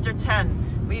 minutes after 10.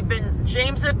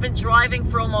 James had been driving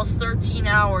for almost 13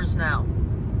 hours now.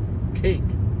 Cake.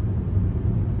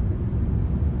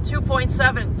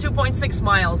 2.6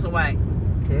 miles away.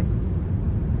 Okay.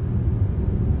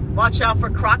 Watch out for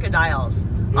crocodiles.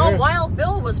 Yeah. Oh, Wild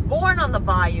Bill was born on the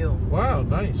bayou. Wow,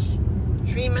 nice.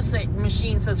 Dream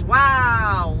Machine says,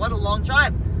 wow, what a long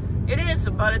drive. It is,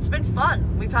 but it's been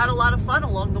fun. We've had a lot of fun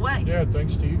along the way. Yeah,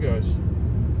 thanks to you guys.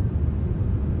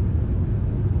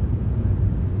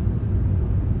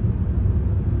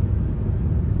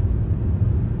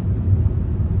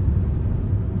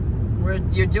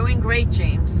 You're doing great,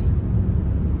 James.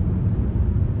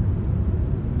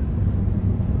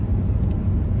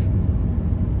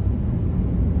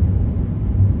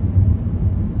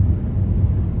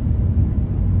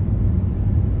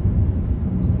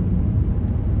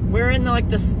 We're in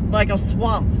like a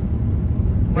swamp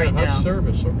right now. Nice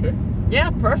service, okay. Yeah,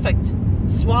 perfect.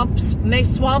 Swamp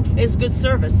is good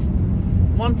service.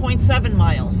 1.7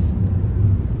 miles.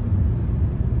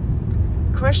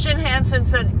 Christian Hansen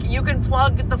said you can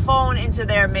plug the phone into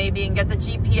there maybe and get the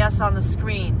GPS on the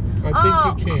screen.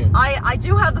 I think you can. I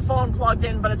do have the phone plugged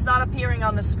in, but it's not appearing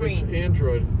on the screen. It's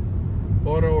Android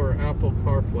Auto or Apple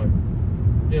CarPlay.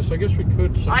 Yes, I guess we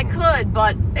could somehow. I could,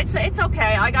 but it's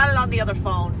okay. I got it on the other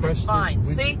phone. It's fine.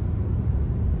 See?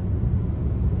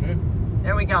 Yeah.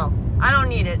 There we go. I don't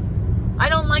need it. I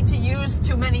don't like to use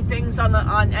too many things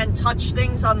and touch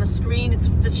things on the screen. It's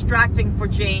distracting for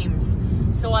James.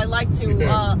 So I like to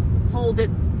hold it,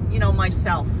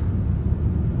 myself.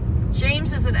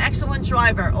 James is an excellent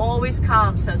driver. Always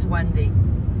calm, says Wendy.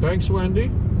 Thanks, Wendy.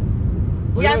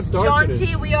 Look yes, John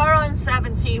T, we are on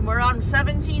 17. We're on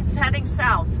 17 heading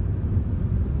south.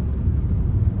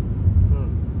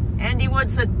 Andy Wood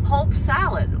said polk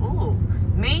salad. Ooh.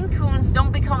 Maine Coons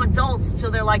don't become adults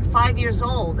till they're like 5 years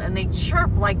old, and they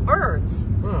chirp like birds.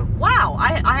 Huh. Wow,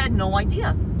 I had no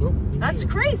idea. Nope, that's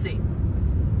crazy.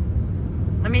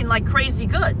 I mean, like crazy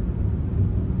good.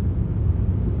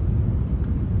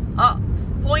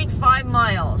 0.5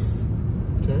 miles.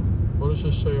 Okay. What does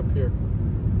this say up here?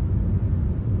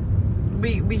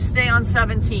 We stay on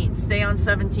 17. Stay on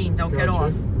 17. Don't get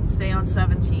off. Stay on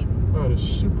 17. Oh, it is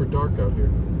super dark out here.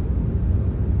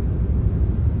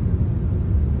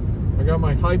 I got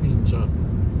my high beams on.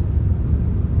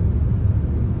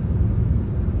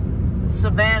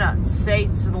 Savannah, stay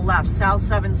to the left. South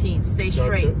 17. Stay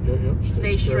straight. Yeah.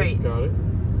 Stay straight. Got it.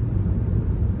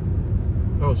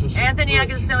 Oh, is this Anthony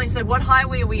Agastelli said, what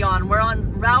highway are we on? We're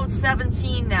on Route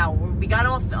 17 now. We got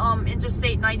off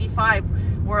Interstate 95.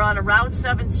 We're on a Route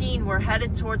 17. We're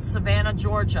headed towards Savannah,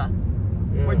 Georgia.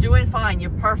 Yeah. We're doing fine. You're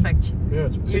perfect. Yeah,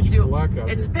 it's pitch black out here.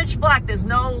 It's pitch black. There's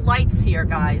no lights here,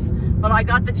 guys. But I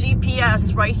got the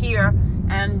GPS right here,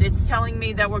 and it's telling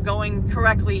me that we're going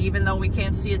correctly, even though we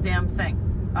can't see a damn thing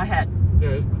ahead. Yeah,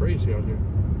 it's crazy out here.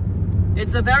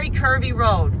 It's a very curvy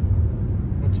road.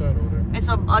 What's that over there? It's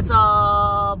a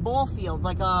ball field,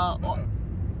 like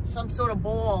some sort of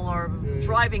ball or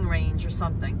driving range or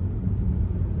something.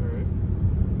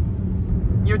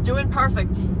 You're doing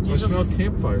perfect. I smell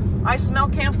campfire. I smell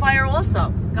campfire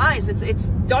also. Guys, it's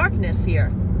darkness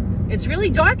here. It's really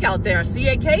dark out there.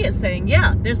 CAK is saying,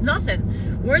 yeah, there's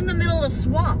nothing. We're in the middle of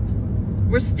swamp.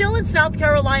 We're still in South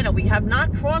Carolina. We have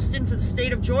not crossed into the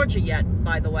state of Georgia yet,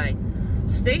 by the way.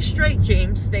 Stay straight,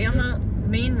 James. Stay on the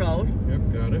main road.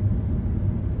 Yep, got it.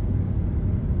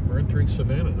 We're entering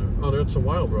Savannah now. Oh, that's a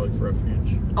wildlife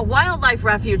refuge. A wildlife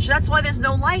refuge. That's why there's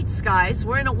no lights, guys.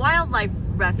 We're in a wildlife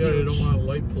refuge. Yeah, they don't want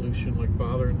light pollution, like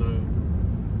bothering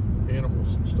the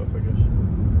animals and stuff, I guess.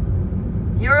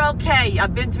 You're okay.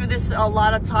 I've been through this a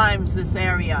lot of times, this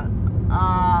area.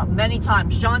 Many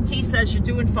times. John T says you're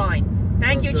doing fine.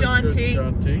 Thank you, John T.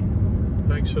 John T.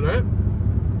 Thanks for that.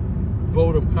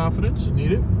 Vote of confidence.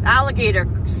 Need it. Alligator.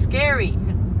 Scary.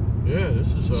 Yeah, this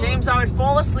is... James, I would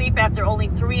fall asleep after only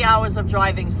 3 hours of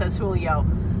driving, says Julio.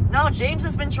 No, James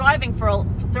has been driving for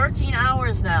 13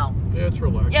 hours now. Yeah, it's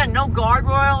relaxing. Yeah, no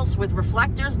guardrails with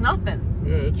reflectors, nothing.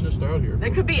 Yeah, it's just out here. There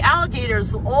could be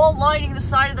alligators all lining the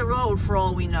side of the road for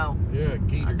all we know. Yeah,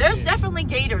 gator. There's definitely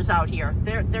gators out here.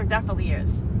 There definitely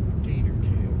is. Gator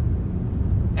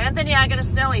cam. Anthony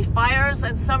Agonistelli, fires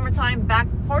and summertime back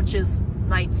porches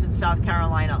nights in South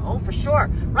Carolina. Oh, for sure.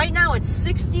 Right now it's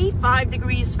 65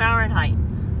 degrees Fahrenheit.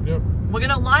 Yep. We're going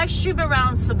to live stream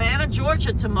around Savannah,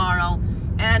 Georgia tomorrow,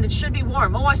 and it should be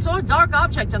warm. Oh, I saw a dark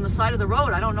object on the side of the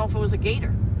road. I don't know if it was a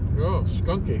gator. Oh,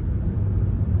 skunky.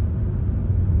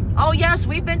 Oh, yes,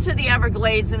 we've been to the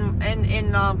Everglades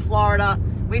in Florida.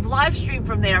 We've live streamed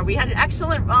from there. We had an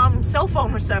excellent cell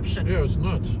phone reception. Yeah, it was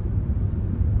nuts.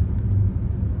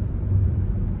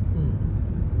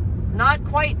 Not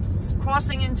quite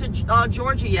crossing into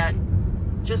Georgia yet.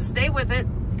 Just stay with it.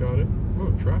 Got it.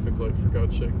 Oh, traffic light, for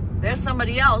God's sake. There's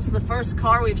somebody else, the first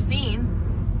car we've seen.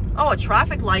 Oh, a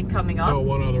traffic light coming up. Oh,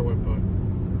 one other went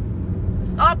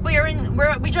by. Up,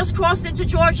 we just crossed into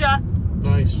Georgia.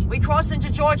 Nice. We crossed into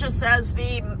Georgia, says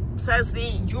the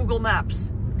Google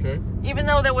Maps. Okay. Even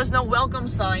though there was no welcome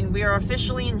sign, we are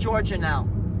officially in Georgia now.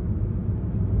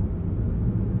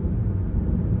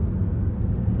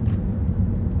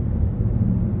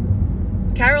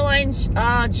 Caroline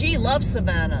G loves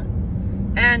Savannah.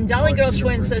 And Dolly Girl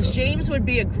Twin says James would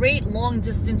be a great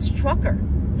long-distance trucker.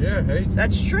 Yeah, hey.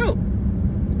 That's true.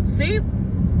 See?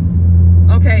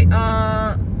 Okay,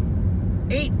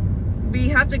 8. We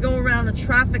have to go around a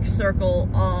traffic circle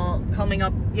coming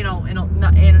up, you know, in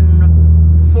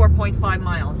 4.5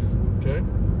 miles. Okay.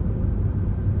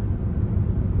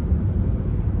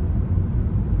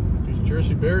 These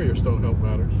Jersey barriers don't help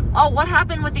matters. Oh, what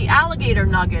happened with the alligator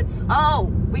nuggets? Oh,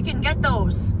 we can get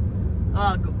those.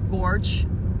 Gorge.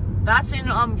 That's in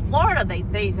Florida.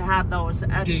 They have those.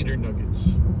 At Gator nuggets.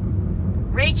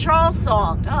 Ray Charles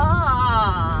song.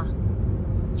 Ah,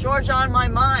 George on my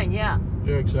mind. Yeah.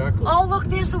 Yeah, exactly. Oh, look,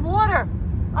 there's the water.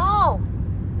 Oh.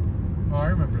 Oh, I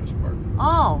remember this part.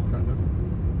 Oh. Kind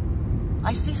of.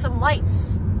 I see some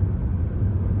lights.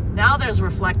 Now there's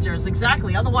reflectors.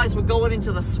 Exactly. Otherwise, we're going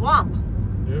into the swamp.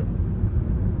 Yeah.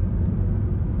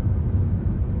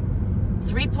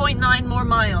 3.9 more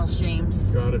miles,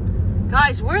 James. Got it.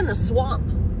 Guys, we're in the swamp.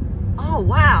 Oh,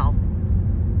 wow.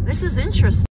 This is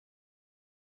interesting.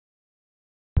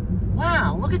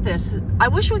 Wow, look at this. I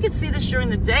wish we could see this during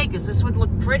the day because this would look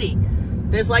pretty.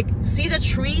 There's like, see the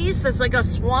trees? There's like a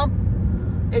swamp.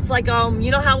 It's like,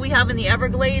 you know how we have in the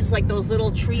Everglades, like those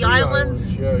little tree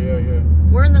islands? Yeah, yeah, yeah.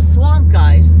 We're in the swamp,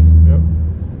 guys. Yep.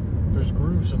 There's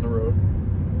grooves in the road.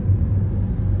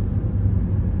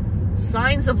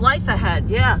 Signs of life ahead,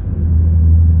 yeah.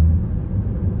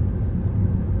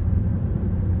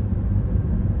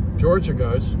 Georgia,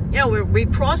 guys. Yeah, we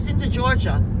crossed into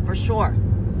Georgia, for sure.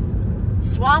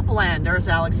 Swampland, Earth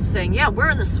Alex is saying. Yeah, we're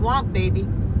in the swamp, baby.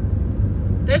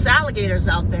 There's alligators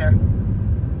out there.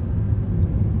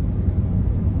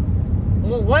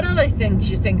 Well, what other things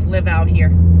you think live out here?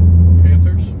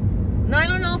 Panthers? No, I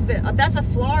don't know if that's a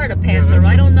Florida panther. Yeah,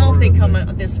 I don't know if they come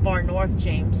this far north,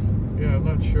 James. Yeah, I'm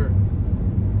not sure.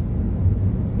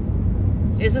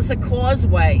 Is this a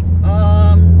causeway?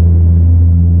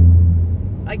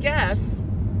 I guess.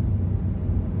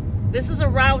 This is a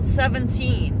Route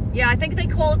 17. Yeah, I think they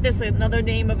call it this. Another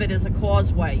name of it is a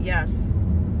causeway. Yes.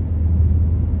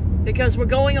 Because we're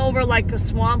going over like a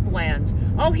swampland.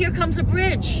 Oh, here comes a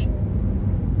bridge.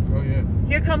 Oh, yeah.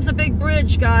 Here comes a big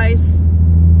bridge, guys.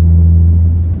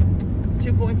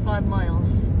 2.5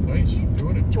 miles. Nice. You're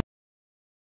doing it.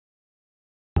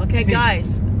 Okay,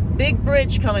 guys. Big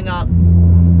bridge coming up.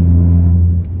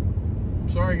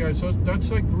 Sorry, guys. That's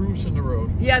like grooves in the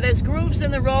road. Yeah, there's grooves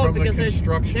in the road because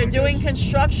they're doing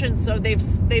construction, so they've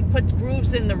put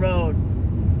grooves in the road.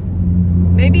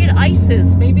 Maybe it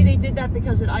ices. Maybe they did that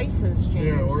because it ices, James.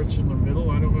 Yeah, or it's in the middle.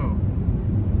 I don't know.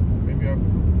 Maybe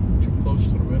I'm too close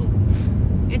to the middle.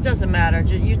 It doesn't matter.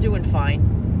 You're doing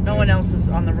fine. No one else is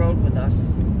on the road with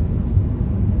us.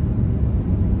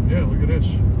 Yeah, look at this.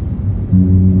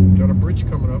 Got a bridge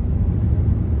coming up.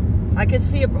 I can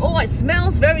see it. Oh, it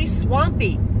smells very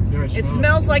swampy. Yeah, it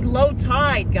smells like low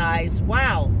tide, guys.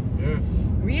 Wow. Yeah.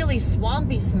 Really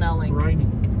swampy smelling.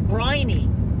 Briny.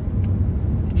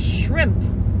 Shrimp.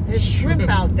 There's shrimp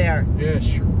out there. Yeah,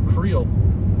 creel.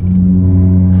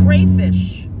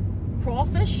 Crayfish.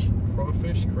 Crawfish?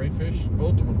 Crawfish, crayfish,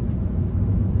 both of them.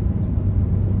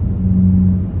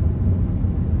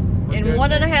 In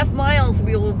 1.5 miles,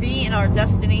 we will be in our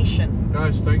destination.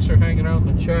 Guys, thanks for hanging out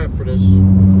in the chat for this.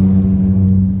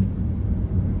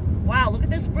 Wow, look at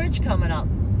this bridge coming up.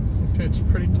 It's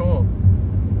pretty tall.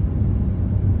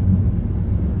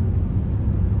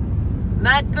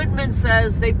 Matt Goodman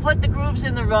says they put the grooves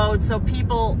in the road so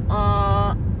people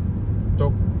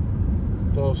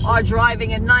are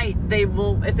driving at night, they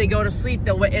will, if they go to sleep,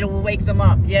 it will wake them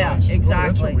up. Yeah, nice.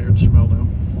 Exactly. Oh, that's a weird smell now.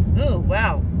 Ooh,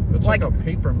 wow. It's like a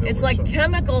paper mill. It's like something.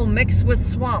 Chemical mixed with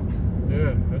swamp.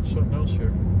 Yeah, that's something else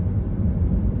here.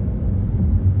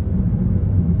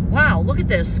 Wow, look at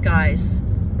this, guys.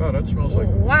 Oh, that smells like...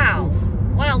 Wow.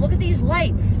 Oof. Wow, look at these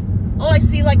lights. Oh, I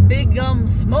see like big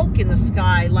smoke in the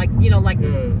sky, like, you know, like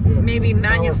maybe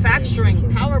manufacturing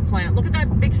power plant. Look at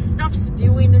that big stuff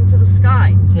spewing into the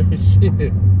sky. I see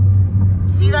it.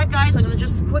 See that, guys? I'm gonna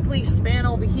just quickly span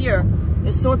over here.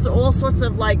 There's all sorts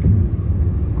of like,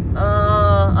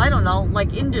 I don't know,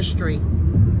 like industry.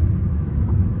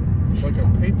 Like a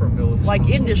paper mill. Like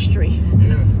industry.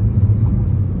 Yeah.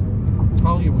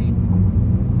 Halloween.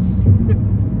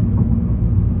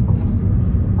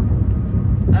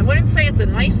 I wouldn't say it's a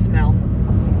nice smell.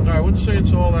 No, I wouldn't say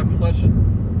it's all that pleasant.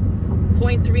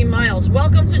 0.3 miles.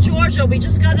 Welcome to Georgia. We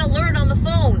just got an alert on the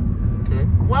phone. Okay.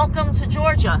 Welcome to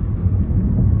Georgia.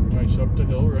 Nice, up the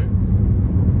hill, right?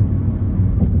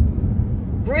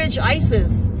 Bridge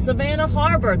ices. Savannah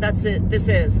Harbor. That's it. This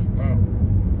is. Wow.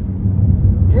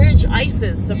 Bridge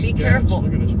ices, so be careful.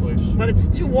 Look at this place. But it's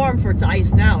too warm for it to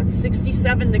ice now. It's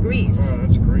 67 degrees. Wow,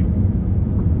 that's great.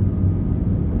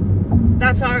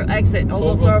 That's our exit,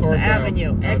 Oglethorpe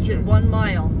Avenue. Gotcha. Exit 1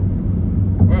 mile.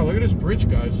 Wow, look at this bridge,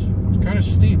 guys. It's kind of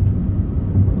steep. I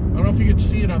don't know if you can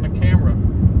see it on the camera.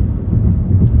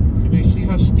 Can you see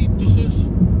how steep this is?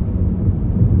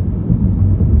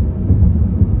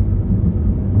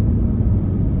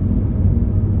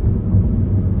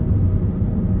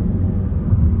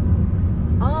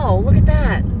 Oh, look at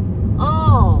that.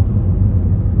 Oh.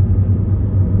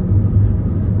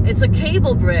 It's a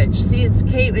cable bridge. See, it's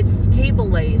cable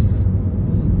lays. The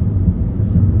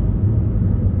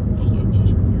lens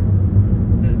is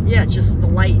clear. Yeah, just the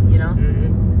light, you know? Yeah, yeah.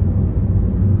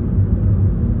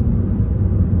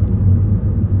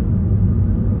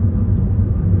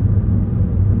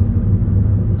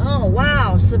 Oh,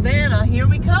 wow. Savannah, here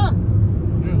we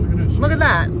come. Yeah, look at this. Look at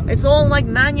that. It's all like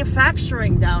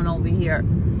manufacturing down over here.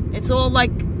 It's all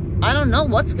like, I don't know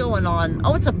what's going on.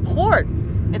 Oh, it's a port.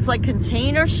 It's like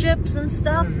container ships and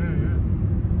stuff. Yeah, yeah,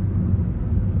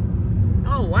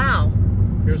 yeah. Oh, wow.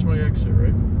 Here's my exit,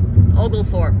 right?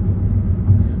 Oglethorpe.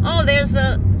 Oh, there's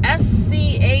the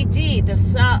SCAD.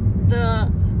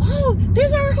 Oh,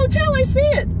 there's our hotel. I see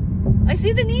it. I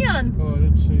see the neon. Oh, I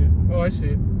didn't see it. Oh, I see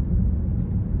it.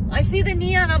 I see the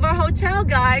neon of our hotel,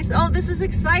 guys. Oh, this is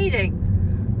exciting.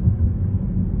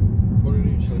 What did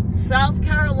he say? South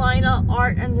Carolina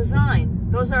Art and Design.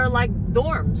 Those are like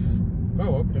dorms.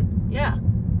 Oh, okay. Yeah.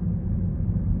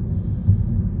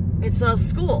 It's a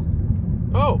school.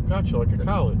 Oh, gotcha, like a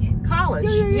college. College,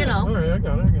 yeah. You know. All right, I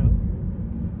got it.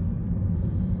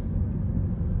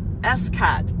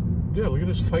 SCAD. Yeah, look at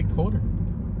this tight corner.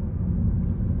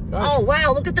 Gotcha. Oh,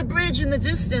 wow, look at the bridge in the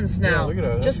distance now. Yeah, look at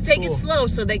that. Just take it slow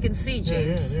so they can see,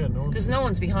 James. Yeah. Because no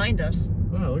one's behind us.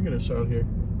 Wow, look at us out here.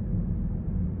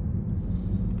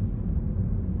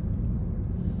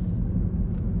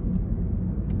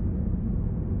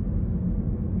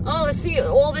 Oh, see,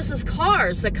 all this is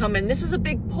cars that come in. This is a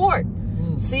big port.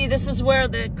 See, this is where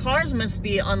the cars must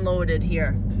be unloaded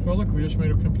here. Well, look, we just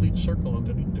made a complete circle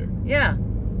underneath there. Yeah,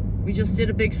 we just did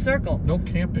a big circle. No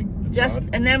camping. That's odd.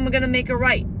 And then we're going to make a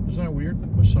right. Isn't that weird?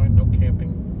 A sign, no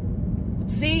camping.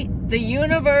 See, the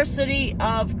University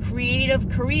of Creative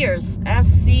Careers,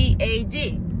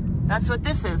 SCAD. That's what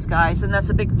this is, guys, and that's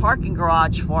a big parking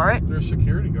garage for it. There's a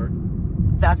security guard.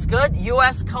 That's good.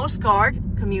 U.S. Coast Guard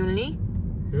community.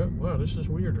 Yeah, wow, this is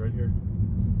weird right here.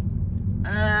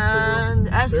 And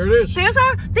there it is. There's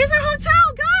our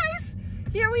hotel, guys.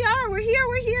 Here we are. We're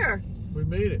here. We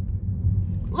made it.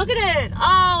 Look at it.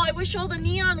 Oh, I wish all the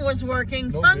neon was working.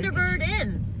 No Thunderbird vacancy.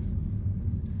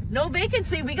 Inn. No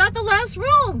vacancy. We got the last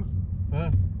room.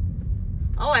 Huh.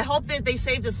 Oh, I hope that they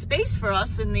saved a space for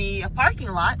us in the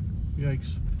parking lot.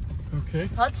 Yikes. Okay.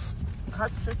 Hudson,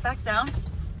 sit back down.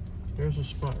 There's a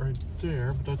spot right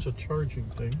there, but that's a charging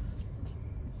thing.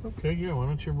 Okay, yeah, why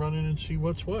don't you run in and see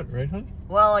what's what, right, hon?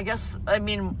 Well, I guess, I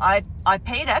mean, I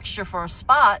paid extra for a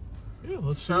spot. Yeah,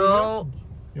 let's see what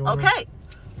happens. Okay.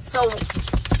 So,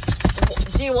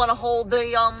 do you want to hold the,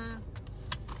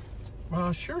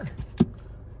 Sure.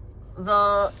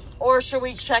 Or should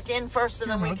we check in first and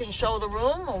then we can show the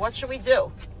room? Or what should we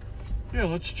do? Yeah,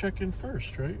 let's check in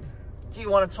first, right? Do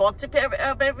you want to talk to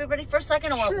everybody for a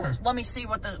second? Or sure. Let me see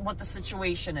what the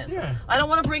situation is. Yeah. I don't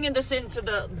want to bring this into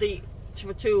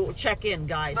to check in,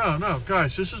 guys. No,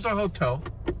 guys, this is the hotel.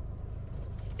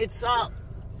 It's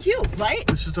cute, right?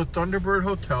 This is the Thunderbird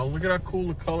Hotel. Look at how cool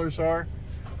the colors are.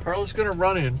 Karla's gonna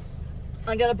run in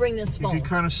I gotta bring this phone. You can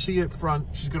kind of see it front.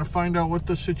 She's gonna find out what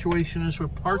the situation is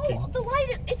with parking. Oh, the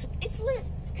light, it's lit.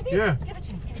 Come here. Yeah. Give it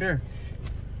to me. Here.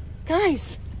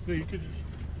 Guys. Yeah, you could just...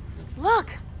 Look.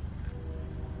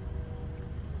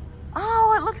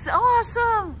 Oh, it looks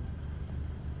awesome.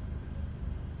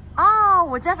 Oh,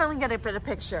 we're definitely gonna get a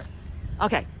picture.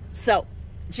 Okay, so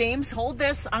James, hold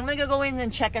this. I'm gonna go in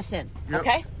and check us in. Yep.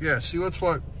 Okay? Yeah, see what's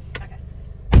what.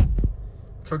 Okay.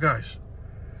 So guys,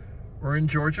 we're in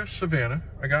Georgia, Savannah.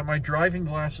 I got my driving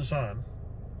glasses on,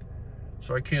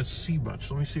 so I can't see much.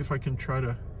 Let me see if I can try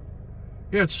to...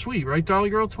 Yeah, it's sweet, right, Dolly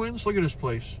Girl Twins? Look at this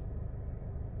place.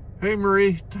 Hey,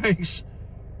 Marie, thanks.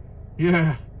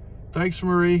 Yeah, thanks,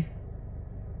 Marie.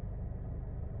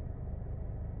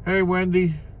 Hey,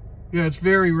 Wendy. Yeah, it's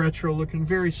very retro looking,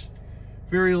 very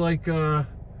like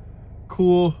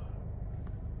cool.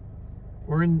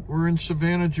 We're in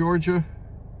Savannah, Georgia.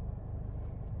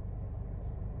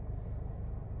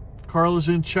 Karla's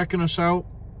in checking us out.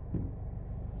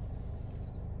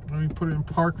 Let me put it in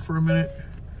park for a minute.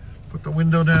 Put the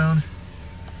window down.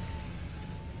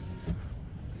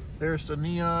 There's the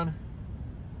neon.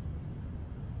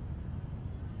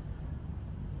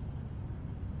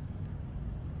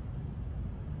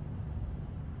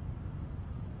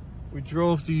 We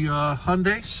drove the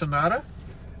Hyundai Sonata.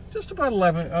 Just about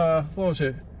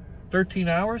 13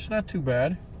 hours? Not too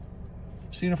bad.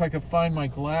 Seeing if I can find my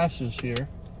glasses here.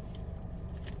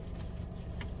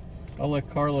 I'll let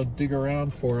Karla dig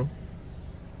around for them.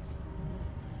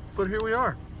 But here we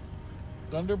are.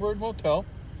 Thunderbird Motel.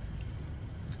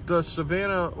 The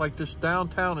Savannah, like this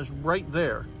downtown is right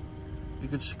there. You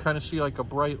can kind of see like a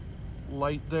bright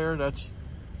light there. That's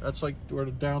like where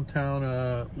the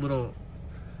downtown little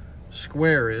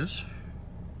square is.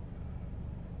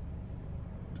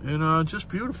 And just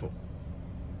beautiful.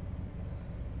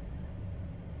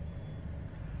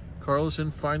 Karla's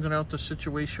in finding out the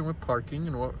situation with parking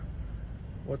and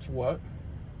what's what.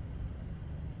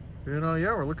 And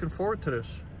yeah, we're looking forward to this.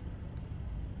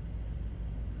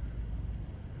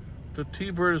 The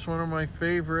T-Bird is one of my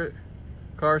favorite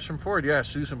cars from Ford. Yeah,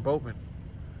 Susan Boatman.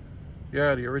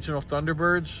 Yeah, the original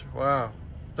Thunderbirds. Wow.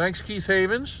 Thanks, Keith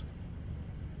Havens.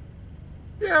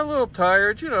 Yeah, a little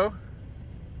tired, you know.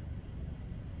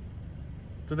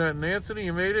 Danette and Anthony,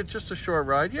 you made it. Just a short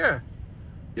ride. Yeah.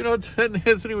 You know, Danette and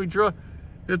Anthony, we drove.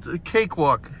 It's a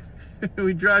cakewalk.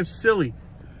 We drive silly.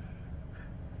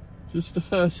 Just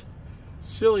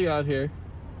silly out here.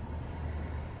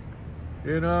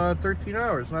 In 13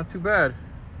 hours, not too bad.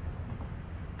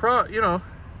 You know,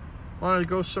 wanted to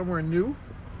go somewhere new.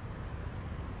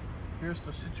 Here's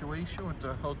the situation with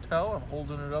the hotel. I'm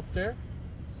holding it up there.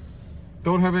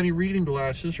 Don't have any reading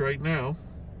glasses right now.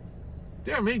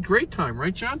 Yeah, made great time,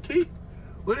 right, John T?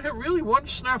 We didn't have really one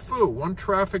snafu, one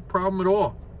traffic problem at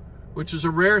all, which is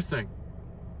a rare thing.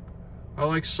 I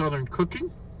like Southern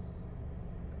cooking.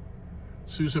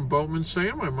 Susan Boatman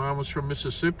saying my mom was from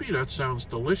Mississippi. That sounds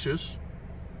delicious.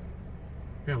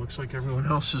 Yeah, looks like everyone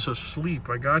else is asleep.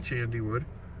 I got you, Andy Wood.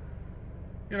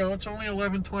 You know, it's only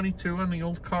 11:22 on the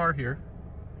old car here.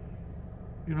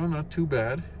 You know, not too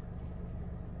bad.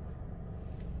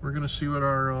 We're going to see what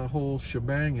our whole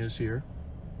shebang is here.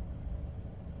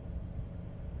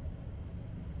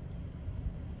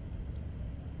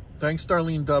 Thanks,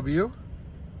 Darlene W.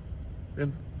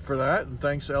 for that, and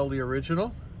thanks, L the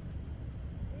Original.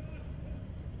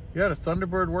 Yeah, the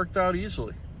Thunderbird worked out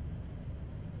easily.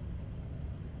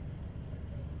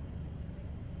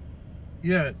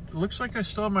 Yeah, it looks like I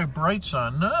still have my brights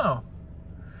on. No.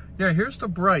 Yeah, here's the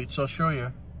brights. I'll show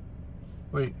you.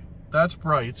 Wait, that's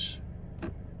brights.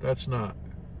 That's not.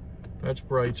 That's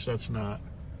brights. That's not.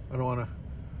 I don't want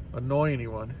to annoy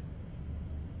anyone.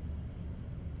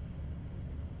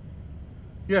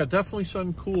 Yeah, definitely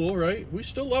something cool, right? We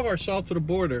still love our south to the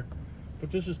border,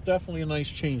 but this is definitely a nice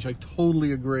change. I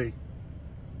totally agree.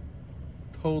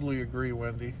 Totally agree,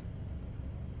 Wendy.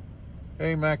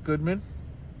 Hey, Matt Goodman.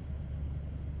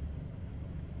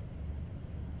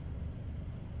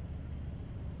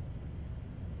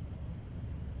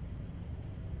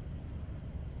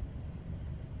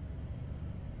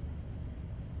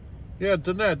 Yeah,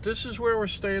 Danette, this is where we're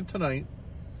staying tonight.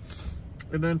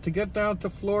 And then to get down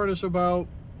to Florida is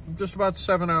just about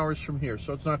 7 hours from here,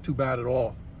 so it's not too bad at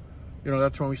all. You know,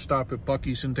 that's when we stop at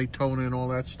Buc-ee's in Daytona and all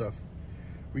that stuff.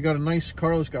 We got a nice,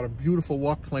 Karla's got a beautiful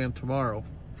walk plan tomorrow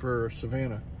for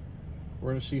Savannah. We're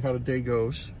gonna see how the day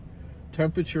goes.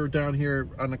 Temperature down here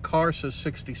on the car says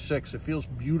 66. It feels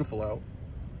beautiful out.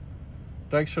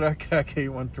 Thanks for that, CAC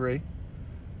 813.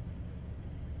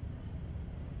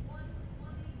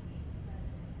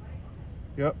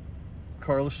 Yep.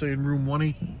 Karla's saying room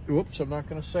 180. Oops, I'm not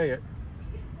going to say it.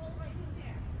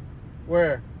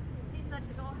 Where? He said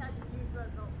to go ahead and use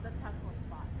the Tesla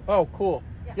spot. Oh, cool.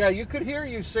 Yeah. Yeah, you could hear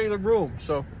you say the room,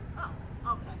 so Oh,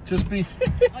 okay. just be.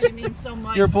 Oh, you mean so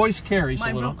my Your voice carries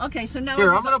a little. Okay, so now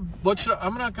Here, I'm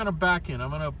not gonna back in. I'm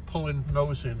gonna pull in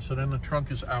nose in, so then the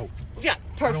trunk is out. Yeah,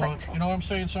 perfect. You know what I'm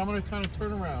saying? So I'm gonna kind of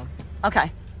turn around.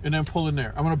 Okay. And then pull in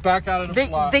there. I'm gonna back out of the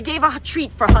slot. They gave a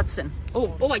treat for Hudson.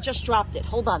 Oh, I just dropped it.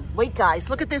 Hold on. Wait, guys.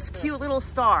 Look at this cute little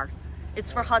star.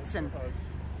 It's for Hudson.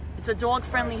 It's a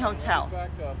dog-friendly hotel.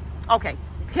 Back up. Okay.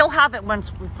 He'll have it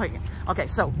once we put it. Okay,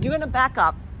 so you're going to back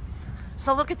up.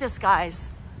 So look at this,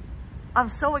 guys. I'm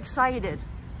so excited.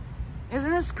 Isn't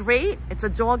this great? It's a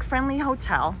dog-friendly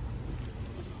hotel.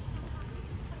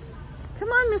 Come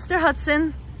on, Mr.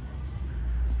 Hudson.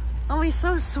 Oh, he's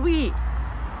so sweet.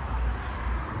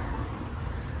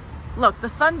 Look, the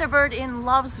Thunderbird Inn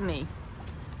loves me.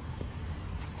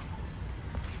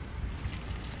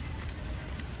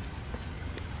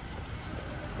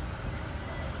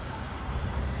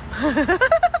 Look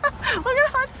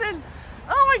at Hudson.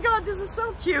 Oh my God, this is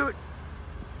so cute.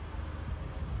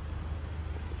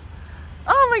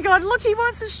 Oh my God, look, he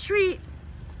wants his treat.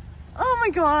 Oh my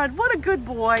God, what a good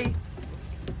boy.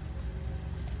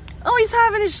 Oh, he's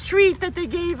having his treat that they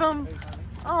gave him.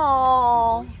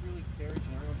 Oh.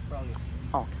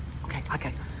 Oh, okay,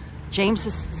 okay. James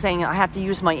is saying I have to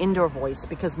use my indoor voice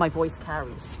because my voice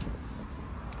carries.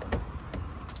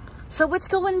 So let's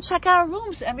go in and check our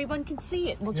rooms. Everyone can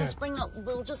see it. We'll just bring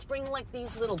like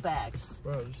these little bags.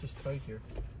 Bro, it's just tight here.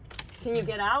 Can you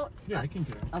get out? Yeah, I can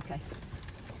get out. Okay.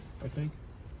 I think.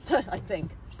 I think.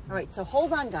 All right, so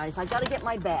hold on, guys. I got to get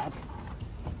my bag.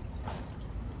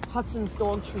 Hudson's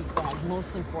dog treat bag,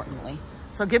 most importantly.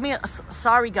 So give me a,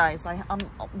 sorry guys,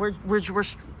 we're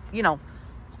you know,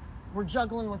 we're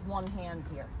juggling with one hand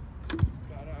here.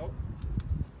 Got out.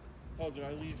 Oh, did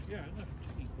I leave? Yeah, I left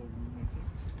the key code room, I think.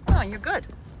 Oh, you're good.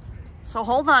 So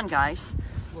hold on, guys.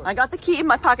 Look. I got the key in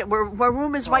my pocket. Where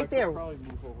room is right there. I could probably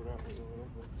move over that way a little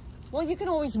bit. Well, you can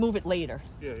always move it later.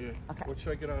 Yeah, yeah. Okay. What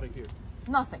should I get out of here?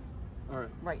 Nothing. All right.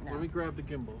 Right now. Let me grab the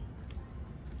gimbal.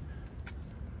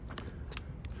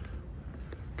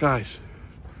 Guys,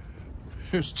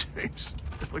 here's James.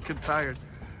 Looking tired.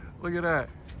 Look at that.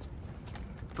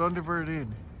 Thunderbird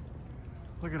Inn.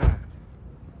 Look at that.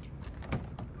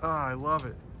 Ah, I love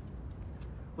it.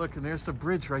 Look, and there's the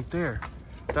bridge right there.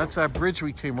 That's that bridge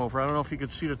we came over. I don't know if you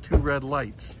could see the two red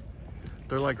lights.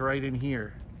 They're like right in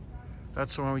here.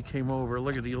 That's the one we came over.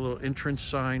 Look at the little entrance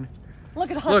sign.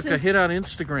 Look at Hudson's. Look, a hit on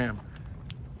Instagram.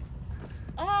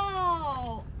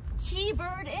 Oh,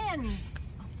 T-Bird Inn.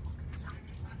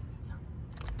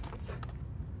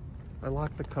 I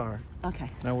locked the car. Okay.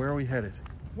 Now where are we headed?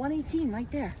 118, right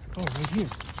there. Oh, right here.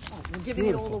 Oh, we're giving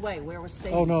it all away where we're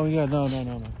staying. Oh, no, yeah, no.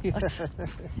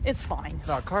 It's fine.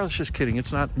 No, Carla's just kidding.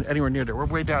 It's not anywhere near there. We're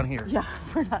way down here. Yeah,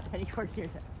 we're not anywhere near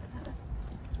that.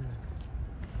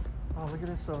 Oh, look at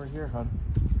this over here, hon.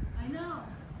 I know.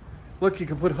 Look, you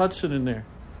can put Hudson in there.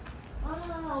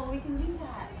 Oh, we can do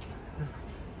that.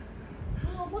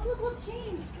 Oh, look,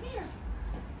 James, come here.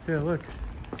 Yeah, look.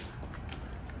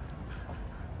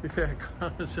 Yeah,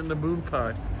 Carla's in the moon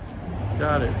pod.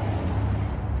 Got it.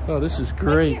 Oh, this is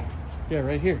great. Right yeah,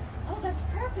 right here. Oh, that's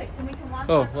perfect. And we can watch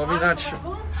Oh, our let me car not from show.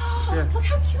 our room. Oh, Yeah. look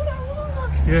how cute our room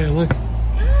looks. Yeah, look.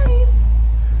 Guys.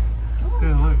 Oh, I'm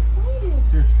Yeah, so look. excited.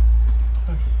 Here.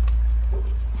 Look.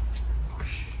 Oh,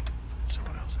 shh.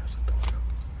 Someone else has a dog.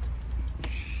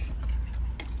 Shh.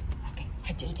 Okay,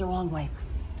 I did it the wrong way.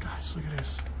 Guys, look at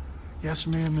this. Yes,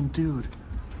 ma'am, and dude.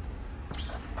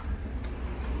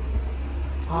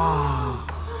 Ah,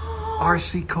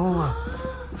 RC Cola.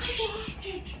 Shh.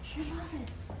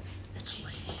 It's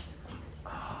late.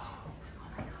 Oh.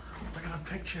 Look at the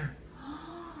picture.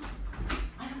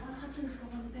 I don't want Hudson's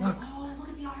going there. Look. Oh, look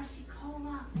at the RC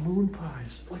Cola. Moon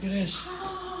pies. Look at this.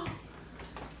 Oh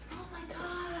my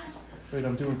God. Wait,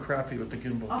 I'm doing crappy with the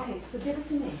gimbal. Okay, so give it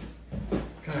to me.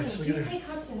 Guys, look You at it. take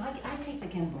Hudson, I take the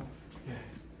gimbal.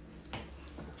 Yeah.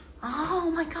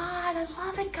 Oh my God, I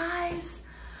love it, guys.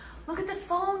 Look at the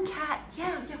phone, Cat.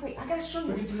 Yeah, wait, I gotta show you.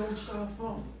 Look at the old style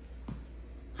phone.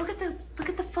 Look at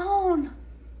the phone.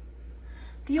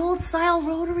 The old style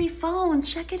rotary phone.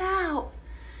 Check it out.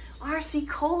 RC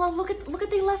Cola. Look at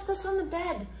they left us on the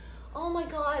bed. Oh my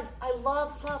God, I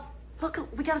love. Look,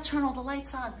 we gotta turn all the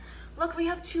lights on. Look, we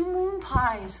have 2 moon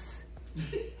pies.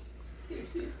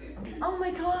 Oh my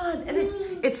God, and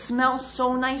it smells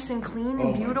so nice and clean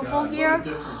and beautiful here.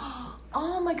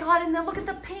 Oh my God, and then look at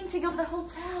the painting of the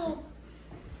hotel.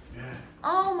 Yeah.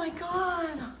 Oh my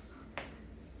God.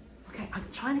 Okay, I'm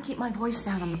trying to keep my voice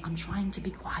down. I'm trying to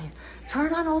be quiet.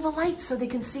 Turn on all the lights so they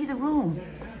can see the room.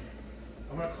 Yeah.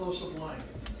 I'm gonna close the blind.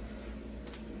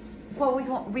 Well,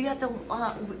 we have to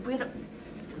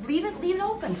leave it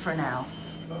open for now.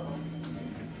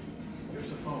 Here's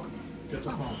the phone. Get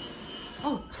the phone.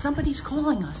 Oh, somebody's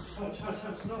calling us. No,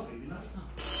 baby, not.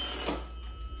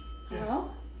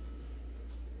 Hello?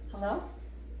 Hello?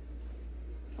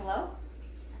 Hello?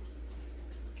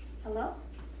 Hello?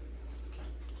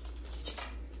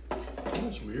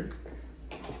 That's weird.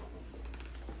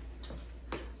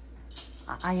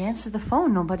 I answered the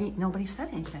phone. Nobody said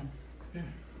anything. Yeah.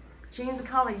 James and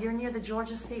Carla, you're near the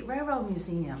Georgia State Railroad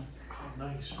Museum. Oh,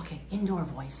 nice. Okay, indoor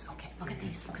voice. Okay, look at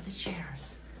these. Look at the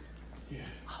chairs. Yeah.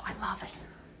 Oh, I love it.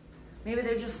 Maybe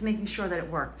they're just making sure that it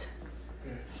worked.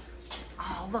 Yeah.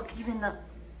 Oh, look, even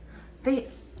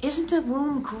isn't the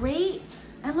room great?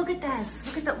 And look at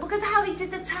this. Look at how they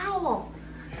did the towel.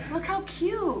 Yeah. Look how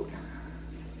cute.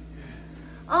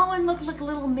 Oh, and look, a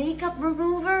little makeup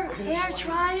remover, hair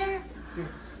dryer. Yeah.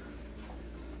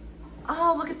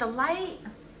 Oh, look at the light.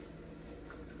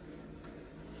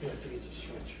 Yeah, I think it's a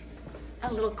switch.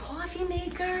 A little coffee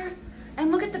maker.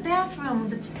 And look at the bathroom,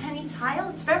 the penny tile.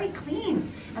 It's very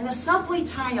clean. And the subway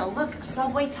tile. Look,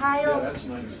 subway tile. Yeah, that's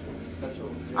nice. That's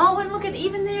all. Yeah. Oh, and look at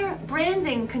even their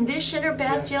branding, conditioner,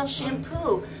 bath gel,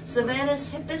 shampoo. Savannah's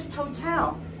hippest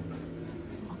hotel.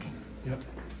 Okay. Yep.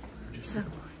 So,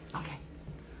 okay.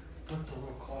 Look, the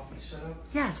little coffee setup.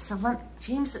 Yeah, so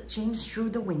James drew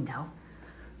the window.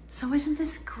 So isn't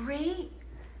this great?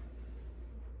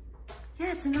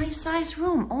 Yeah, it's a nice size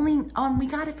room. We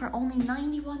got it for only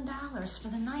 $91 for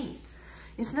the night.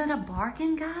 Isn't that a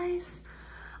bargain, guys?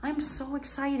 I'm so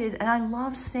excited, and I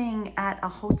love staying at a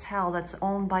hotel that's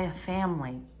owned by a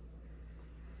family.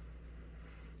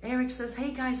 Eric says,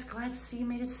 hey guys, glad to see you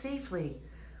made it safely.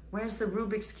 Where's the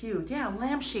Rubik's Cube? Yeah,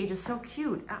 lampshade is so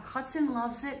cute. Hudson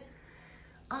loves it.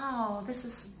 Oh, this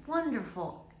is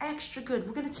wonderful. Extra good.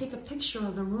 We're gonna take a picture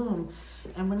of the room,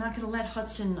 and we're not gonna let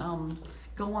Hudson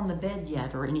go on the bed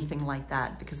yet or anything like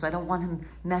that because I don't want him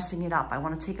messing it up. I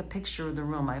want to take a picture of the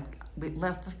room. We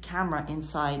left the camera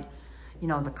inside,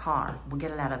 the car. We'll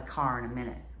get it out of the car in a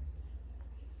minute.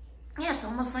 Yeah, it's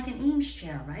almost like an Eames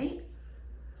chair, right?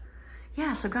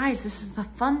 Yeah, so guys, this is the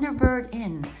Thunderbird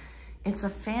Inn. It's a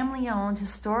family-owned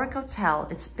historic hotel.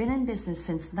 It's been in business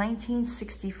since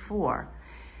 1964,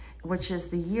 which is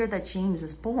the year that James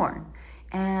is born.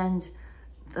 And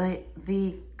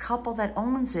the couple that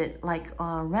owns it,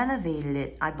 renovated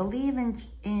it, I believe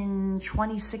in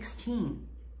 2016.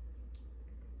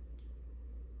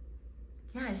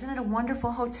 Yeah, isn't it a wonderful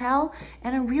hotel?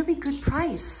 And a really good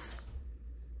price.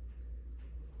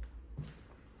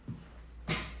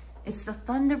 It's the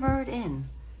Thunderbird Inn.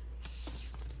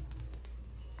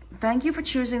 Thank you for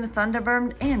choosing the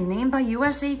Thunderbird Inn, named by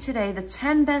USA Today the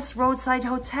 10 best roadside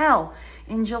hotel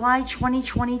in July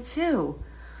 2022.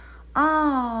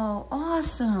 Oh,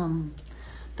 awesome.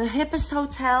 The hippest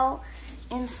hotel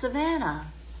in Savannah.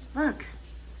 Look.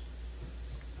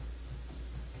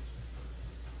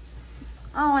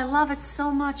 Oh, I love it so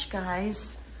much,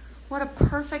 guys. What a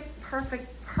perfect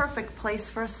place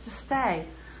for us to stay.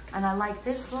 And I like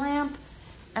this lamp,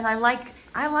 and I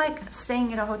like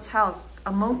staying at a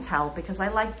motel, because I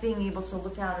like being able to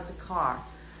look out at the car.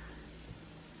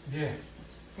 Yeah.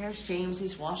 There's James,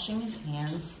 he's washing his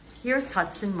hands. Here's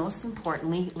Hudson, most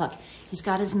importantly. Look, he's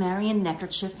got his Marion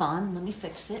neckerchief on. Let me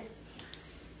fix it.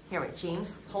 Here, wait,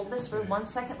 James, hold this for 1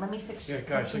 second. Let me fix it. Yeah,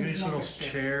 guys, look at these little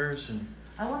chairs and...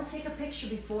 I want to take a picture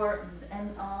before of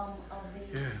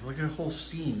the... Yeah, look at the whole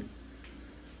scene.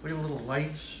 Look at the little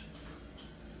lights.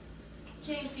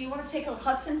 James, do you want to take a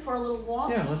Hudson for a little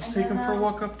walk? Yeah, let's take him for a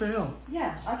walk up the hill.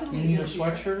 Yeah, I can. You need a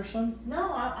sweatshirt or something?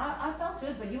 No, I felt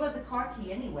good, but you have the car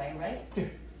key anyway, right? Yeah.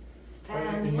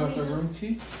 And you got the room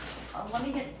key? Let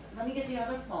me get the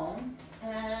other phone,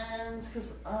 and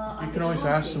because you can always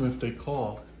ask them if they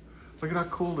call. Look at how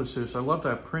cool this is. I love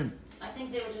that print. I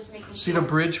think they were just making. See the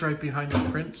bridge right behind the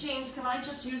print? James, can I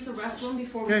just use the restroom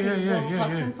before we take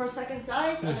Hudson for a second,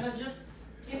 guys? I'm gonna just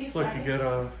give you a second. Look, you get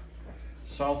a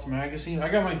South Magazine. I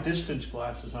got my distance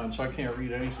glasses on, so I can't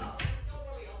read anything. Don't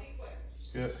worry, I'll be quick.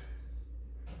 Yeah.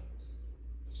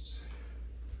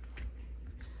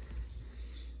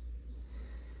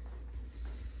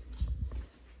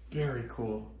 Very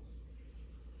cool.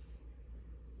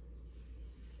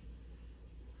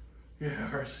 Yeah,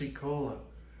 RC Cola.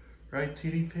 Right,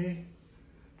 TDP?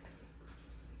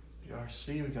 The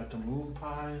RC, we got the moon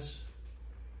pies.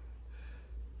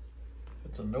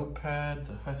 Got the notepad,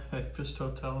 the hippest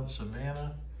hotel in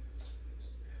Savannah.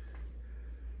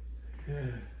 Yeah.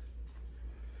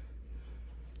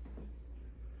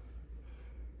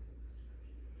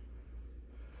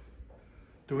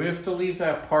 Do we have to leave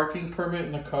that parking permit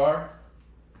in the car?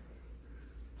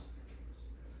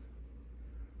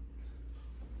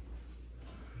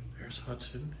 There's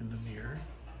Hudson in the mirror.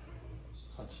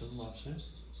 Hudson loves it.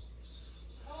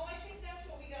 Oh, I think that's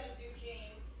what we gotta do,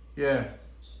 James. Yeah.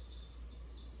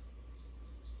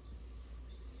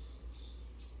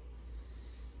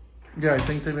 Yeah, I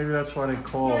think that maybe that's why they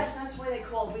called. Yes, that's why they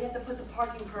called. We had to put the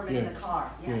parking permit in the car.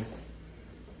 Yes.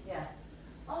 Yeah.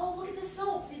 Oh, look at the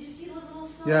soap. Did you see the little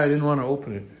soap? Yeah, I didn't want to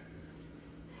open it.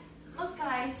 Look,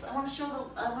 guys, I want to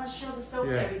show the soap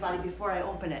to everybody before I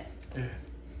open it. Yeah.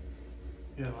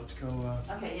 Yeah, let's go.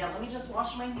 Okay, yeah, let me just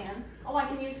wash my hand. Oh, I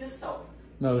can use this soap.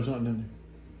 No, there's nothing in there.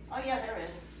 Oh, yeah, there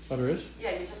is. Oh, there is?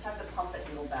 Yeah, you just have to pump it a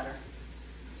little better.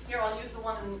 Here, I'll use the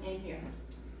one in here.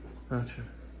 Gotcha.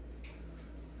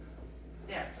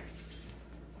 There.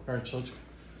 All right, so let's.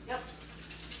 Yep.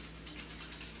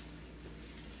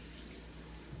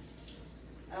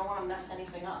 I don't want to mess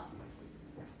anything up.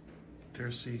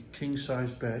 There's the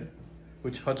king-size bed,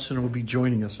 which Hudson will be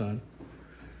joining us on.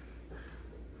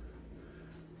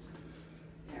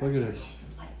 Look at this.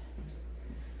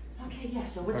 Okay, yeah,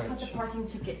 so let's put the parking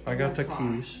ticket I got the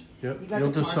keys. Yep. You'll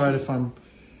decide if I'm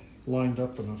lined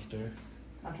up enough there.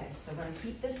 Okay, so we're going to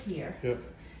keep this here. Yep.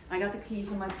 I got the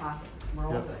keys in my pocket. We're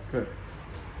all good. Good.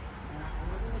 And I'm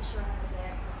going to make sure I have a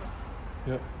bag for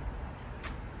this. Yep.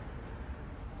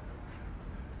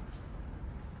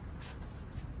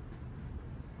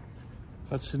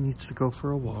 Hudson needs to go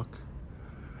for a walk.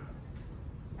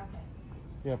 Okay.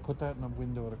 Yeah, put that in the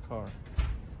window of the car.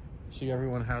 See,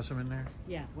 everyone has them in there?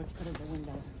 Yeah, let's put it in the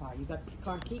window of the car. You got the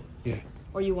car key? Yeah.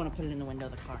 Or you want to put it in the window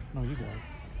of the car? No, you got it.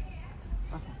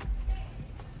 Okay.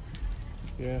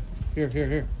 Yeah.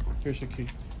 Here. Here's the key.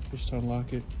 Just to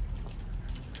unlock it.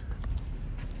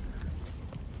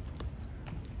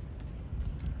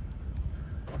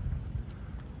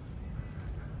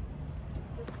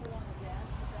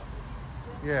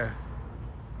 Yeah.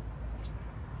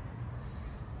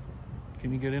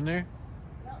 Can you get in there?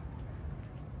 No.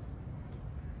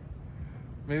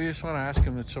 Maybe I just want to ask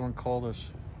him that someone called us.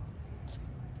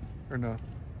 Or no?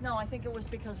 No, I think it was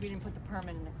because we didn't put the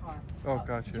permit in the car. Oh,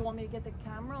 gotcha. Do you want me to get the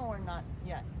camera or not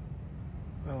yet?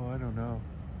 Oh, I don't know.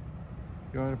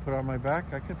 You want me to put it on my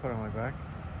back? I can put it on my back.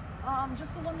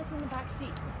 Just the one that's in the back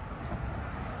seat.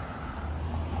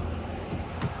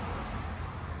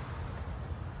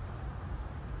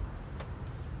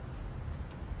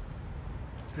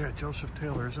 Yeah, Joseph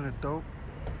Taylor, isn't it dope?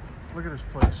 Look at this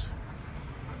place.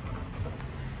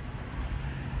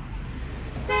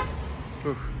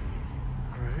 Oof.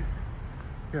 Right.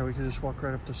 Yeah, we can just walk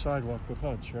right up the sidewalk with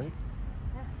Huds, right?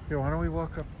 Yeah. Yeah, why don't we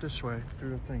walk up this way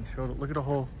through the thing? Look at the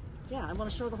whole. Yeah, I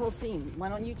want to show the whole scene. Why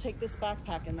don't you take this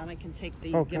backpack and then I can take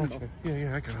the gimbal. Gotcha.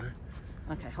 Yeah, I got it.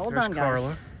 Okay, hold There's on, guys.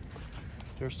 Carla.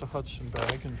 There's the Hudson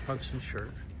bag and Hudson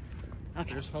shirt.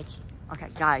 Okay. There's Hudson. Okay,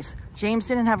 guys. James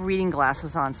didn't have reading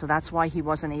glasses on, so that's why he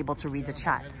wasn't able to read the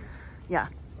chat. Yeah.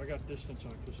 I got distance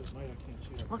on because at night I can't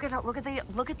see that. Look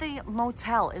at the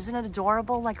motel. Isn't it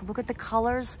adorable? Like, look at the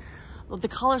colors. The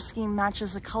color scheme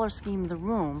matches the color scheme of the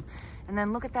room. And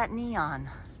then look at that neon.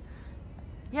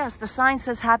 Yes, the sign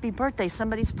says happy birthday.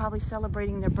 Somebody's probably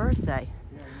celebrating their birthday.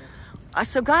 Yeah.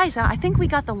 So guys, I think we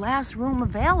got the last room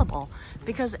available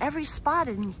because every spot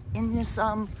in this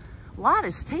lot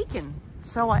is taken.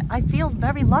 So I feel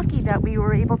very lucky that we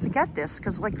were able to get this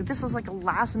because this was like a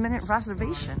last minute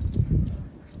reservation.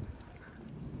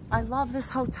 I love this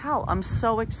hotel. I'm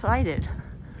so excited.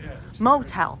 Yeah,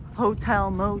 motel, hotel,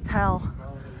 motel.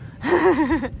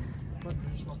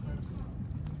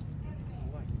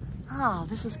 Oh,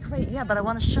 this is great. Yeah, but I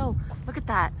want to show. Look at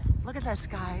that. Look at this,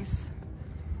 guys.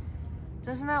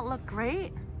 Doesn't that look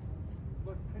great?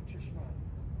 Look, picture spot.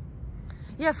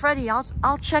 Yeah, Freddie,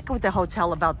 I'll check with the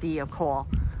hotel about the call.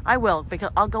 I will,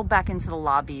 because I'll go back into the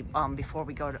lobby before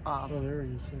we go to. Oh, there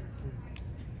he is. There.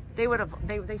 They would have.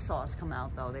 They saw us come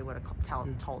out though. They would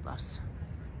have told us.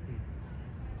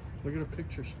 Look at a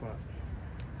picture spot.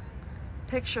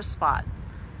 Picture spot.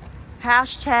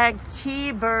 Hashtag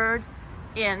T-Bird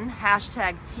in.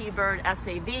 Hashtag T-Bird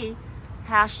SAV.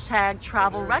 Hashtag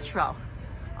Travel Retro.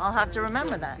 I'll have to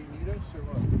remember that.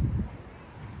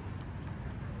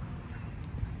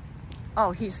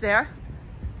 Oh, he's there?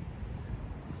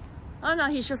 Oh no,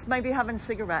 he's just maybe having a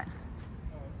cigarette.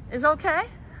 Is okay?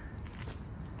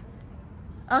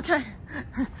 Okay.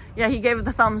 Yeah, he gave it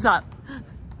the thumbs up.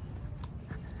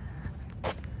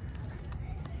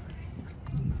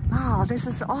 Oh, this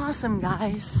is awesome,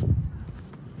 guys.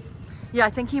 Yeah, I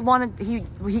think he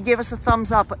gave us a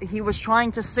thumbs up. He was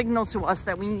trying to signal to us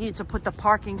that we needed to put the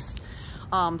parking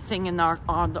thing in our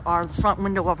front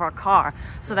window of our car.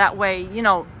 So that way, you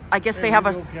know, I guess they have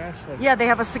they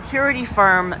have a security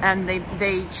firm and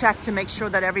they check to make sure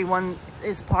that everyone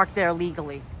is parked there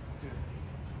legally.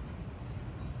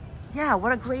 Yeah,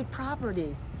 what a great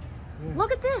property. Yeah.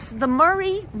 Look at this, the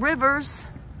Murray Rivers.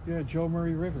 Yeah, Joe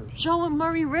Murray Rivers. Joe and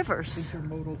Murray Rivers.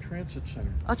 Intermodal Transit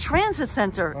Center. A transit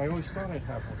center. I always thought I'd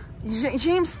have one.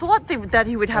 James thought that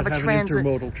he would have I'd a have transit. an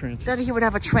intermodal transit. That he would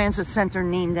have a transit center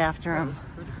named after him. That's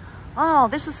pretty. Oh,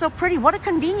 this is so pretty. What a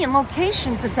convenient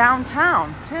location to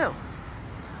downtown, too.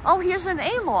 Oh, here's an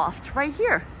A-loft right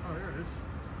here. Oh, there it is.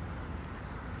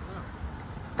 Oh.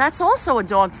 That's also a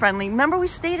dog friendly. Remember we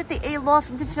stayed at the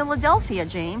A-loft in Philadelphia,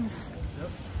 James? Yep.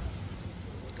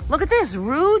 Look at this,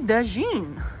 Rue de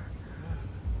Jean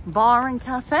Bar and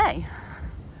Cafe.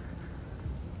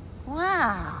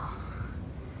 Wow.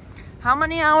 How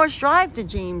many hours drive to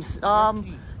James?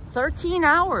 13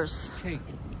 hours.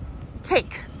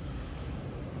 Cake.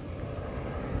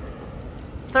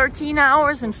 13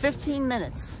 hours and 15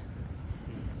 minutes.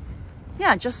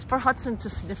 Yeah, just for Hudson to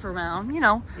sniff around, you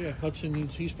know. Yeah, Hudson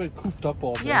he's been cooped up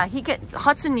all day. Yeah,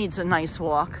 Hudson needs a nice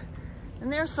walk.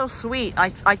 And they're so sweet.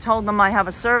 I told them I have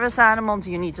a service animal.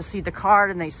 Do you need to see the card?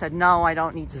 And they said, no, I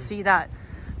don't need to see that.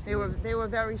 They were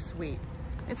very sweet.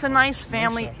 It's a nice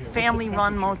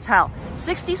family-run motel.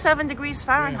 67 degrees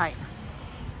Fahrenheit. Yeah.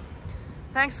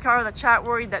 Thanks, Cara. The chat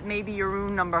worried that maybe your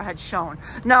room number had shown.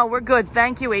 No, we're good.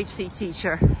 Thank you, HC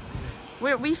teacher.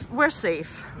 We're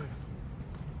safe.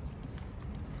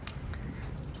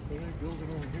 Building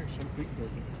over here, some big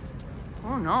building.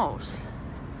 Who knows?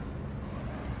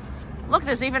 Look,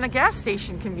 there's even a gas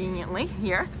station conveniently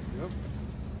here. Yep.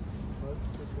 That's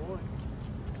the boy.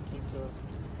 I think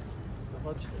the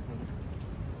Hudson.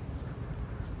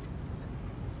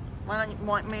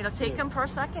 Want me to take him for a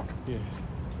second? Yeah.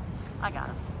 I got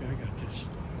him. Yeah, I got this.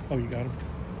 Oh, you got him?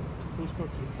 Let's go to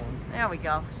the phone. There we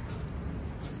go.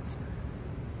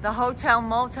 The Hotel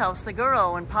Motel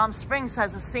Seguro in Palm Springs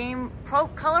has the same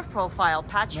color profile.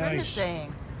 Patrick is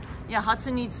saying. Yeah,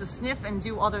 Hudson needs to sniff and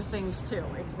do other things too.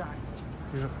 Exactly.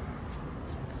 Yeah.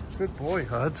 Good boy,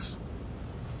 Huds.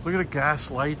 Look at the gas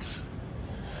lights.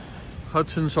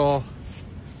 Hudson's all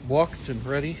walked and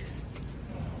ready.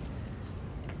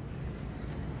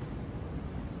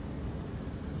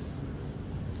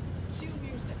 Cue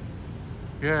music.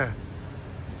 Yeah.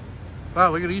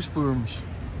 Wow, look at these booms.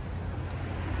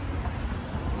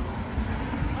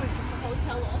 Oh, is this a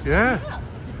hotel also? Yeah. Yeah,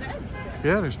 it's a beds there.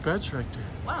 Yeah, there's beds right there.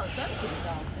 Wow, it's empty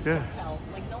though, this hotel.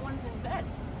 Like no one's in bed.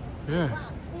 Yeah.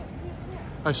 Wow, here.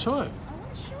 I saw it. I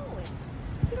want to show it.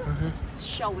 You don't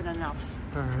show it enough.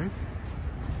 All right.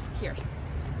 Here.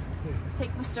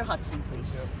 Take Mr. Hudson,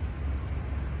 please. Yep.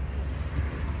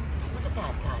 Look at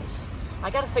that, guys. I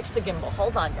gotta fix the gimbal.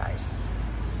 Hold on, guys.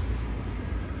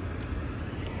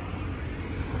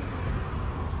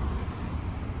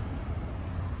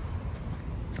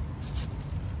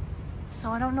 So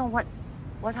I don't know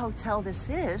what hotel this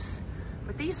is,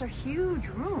 but these are huge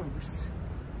rooms.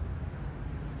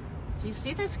 Do you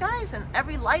see this, guys? And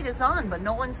every light is on, but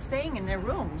no one's staying in their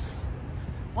rooms.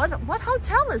 What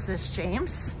hotel is this,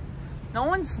 James? No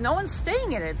one's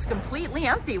staying in it. It's completely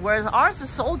empty, whereas ours is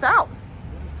sold out.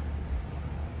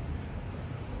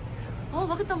 Oh,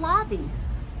 look at the lobby.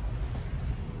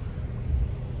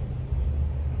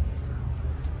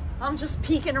 I'm just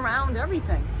peeking around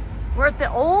everything. We're at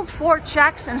the old Fort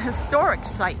Jackson Historic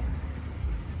Site.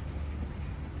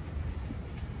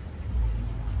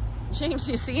 James,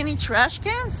 do you see any trash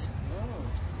cans? No,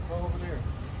 it's all over there.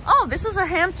 Oh, this is a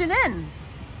Hampton Inn.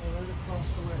 Oh, right across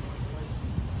the way.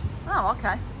 Oh,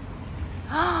 okay.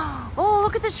 Oh,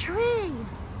 look at the tree. Yeah,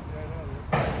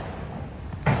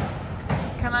 I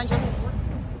know. Can I just...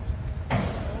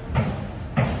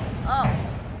 Oh.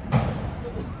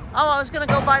 Oh, I was going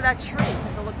to go by that tree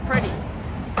because it looked pretty.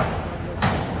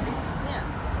 Yeah.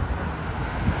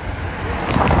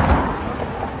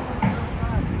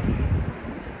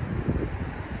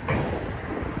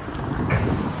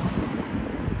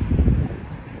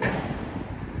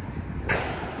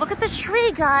 Look at the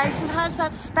tree, guys. It has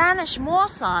that Spanish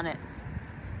moss on it.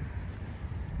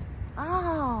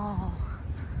 Oh.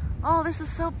 Oh, this is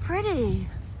so pretty.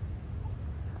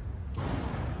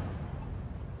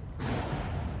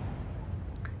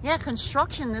 Yeah,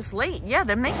 construction this late. Yeah,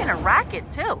 they're making a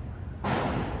racket too.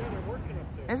 Yeah, they're working up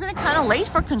there. Isn't it kind of late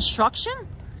for construction?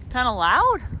 Kind of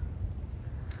loud?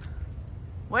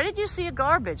 Where did you see a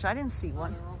garbage? I didn't see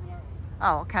one.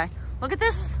 Oh, okay. Look at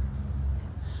this.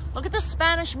 Look at this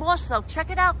Spanish moss though.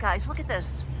 Check it out, guys. Look at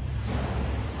this.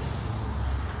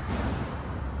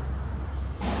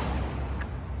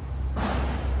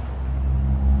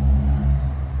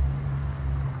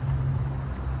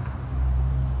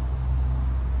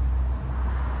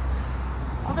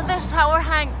 Look at this, how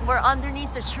we're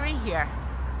underneath the tree here.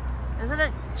 Isn't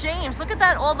it? James, look at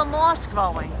that, all the moss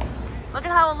growing. Look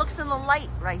at how it looks in the light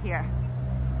right here.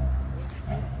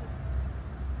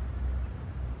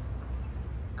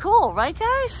 Cool, right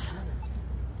guys?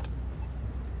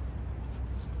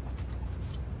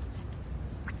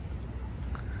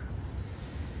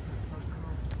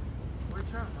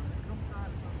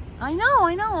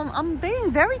 I know. I'm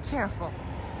being very careful.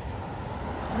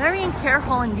 Very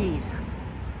careful indeed.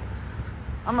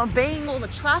 I'm obeying all the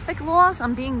traffic laws.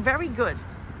 I'm being very good.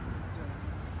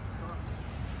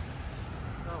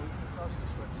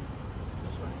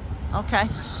 Okay.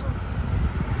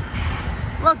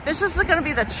 Look, this is going to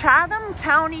be the Chatham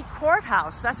County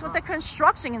Courthouse. That's what they're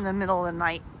constructing in the middle of the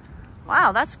night.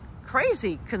 Wow, that's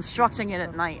crazy, constructing it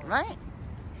at night, right?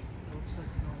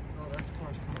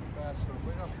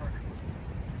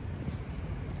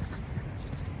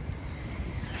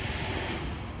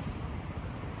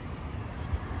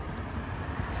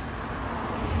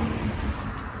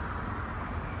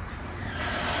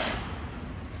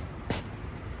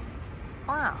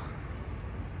 Wow.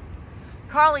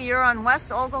 Carly, you're on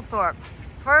West Oglethorpe.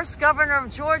 First governor of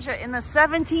Georgia in the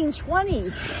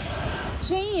 1720s.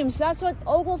 James, that's what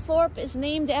Oglethorpe is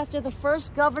named after, the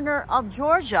first governor of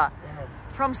Georgia.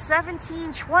 From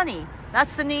 1720.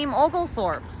 That's the name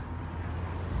Oglethorpe.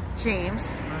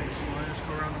 James. Nice. You want to just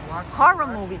go around the block? Horror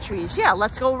movie trees. Yeah,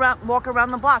 let's go walk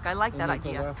around the block. I like that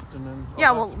idea. Left and then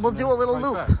yeah, we'll do a little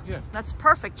loop. Back. Yeah. That's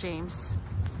perfect, James.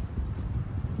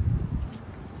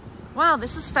 Wow,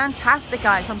 this is fantastic,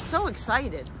 guys. I'm so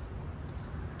excited.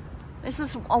 This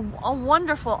is a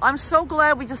wonderful. I'm so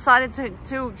glad we decided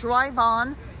to drive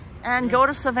on and go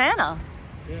to Savannah.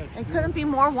 Yeah, it couldn't be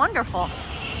more wonderful.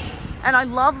 And I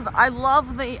love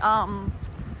the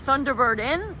Thunderbird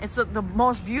Inn. It's the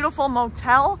most beautiful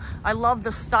motel. I love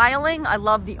the styling. I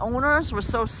love the owners. Were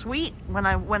so sweet when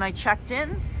I checked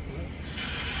in.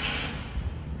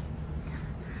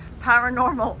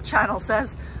 Paranormal Channel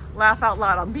says, laugh out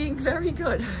loud. I'm being very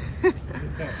good.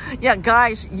 Yeah,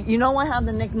 guys, you know I have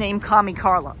the nickname Call Me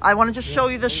Karla. I want to just show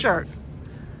you the shirt.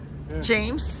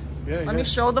 James, let me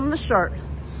show them the shirt.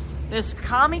 There's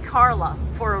Call Me Karla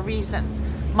for a reason.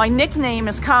 My nickname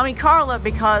is Call Me Karla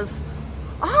because,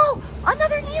 oh,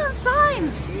 another neon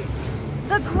sign.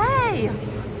 The gray.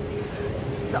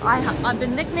 I've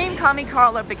been nicknamed Call Me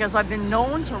Karla because I've been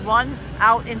known to run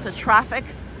out into traffic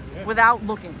without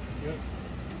looking.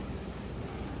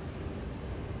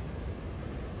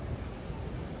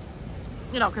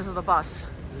 You know, because of the bus.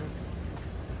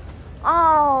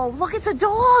 Oh, look, it's a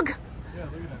dog. Yeah,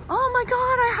 look at that. Oh my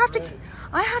God,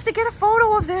 I have to get a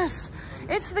photo of this.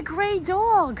 It's the gray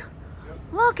dog.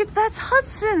 Look, that's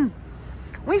Hudson.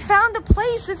 We found a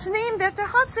place. It's named after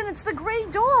Hudson. It's the gray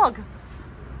dog.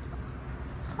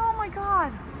 Oh my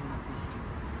God.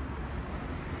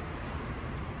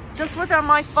 Just without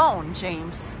my phone,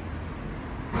 James.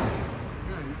 Yeah, you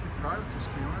can try with this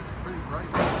camera. It's pretty bright.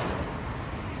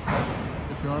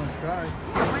 If you want to try.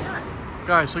 Yeah, why not?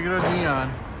 Guys, look at the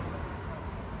neon.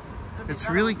 It's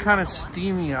really kind of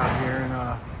steamy out here and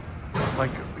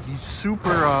like he's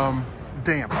super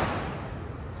damp.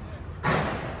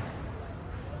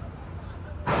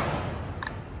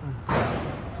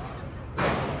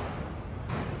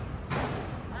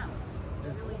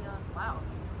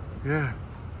 Yeah.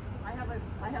 I have an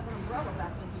umbrella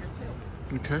back in here too.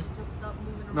 Okay. Just stop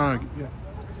moving No, around. yeah.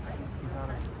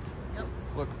 Yep.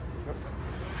 Look.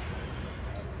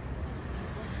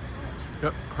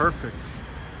 Yep, perfect.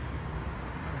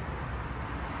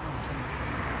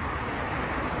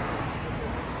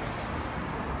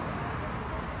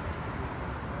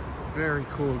 Very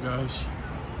cool, guys.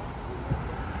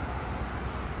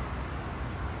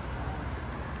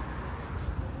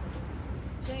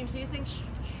 James, do you think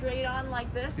straight on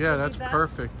like this? Yeah, would be that's best?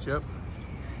 perfect. Yep.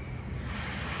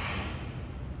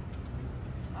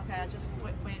 Okay, I'll just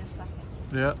wait a second.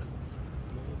 Yeah.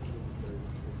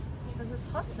 Because it's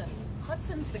Hudson.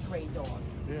 Hudson's the gray dog.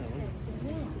 Yeah.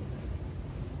 Yeah.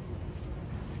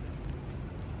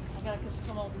 I gotta just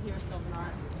come over here so I'm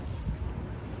not.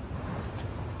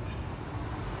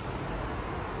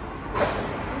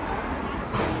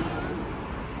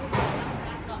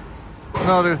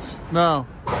 No, there's no.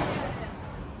 I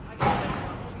gotta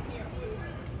come over here.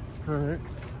 All right.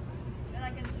 Then I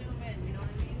can zoom in, you know what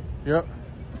I mean? Yep.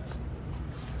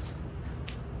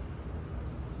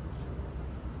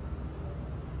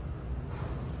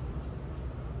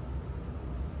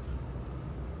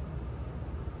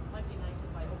 Might be nice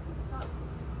if I open this up.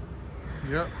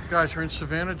 Yep. Guys, we're in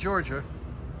Savannah, Georgia.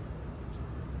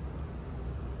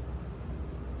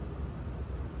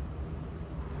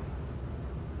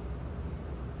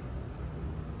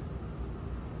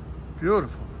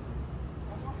 Beautiful.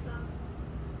 Almost done.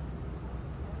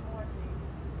 One more thing.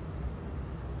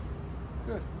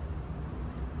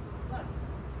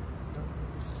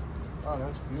 Oh,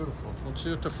 that's beautiful. Let's see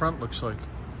what the front looks like.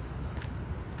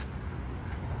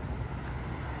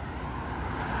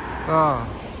 Oh,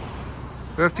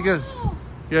 we have to get.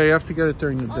 Yeah, you have to get it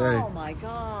during the day. Oh my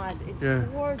God, it's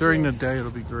gorgeous. During the day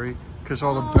it'll be great because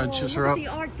all the benches are up. Look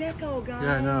at the Art Deco, guys.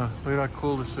 Yeah, I know. Look at how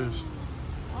cool this is.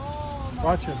 Oh my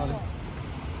Watch God. it, honey.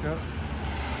 Yep.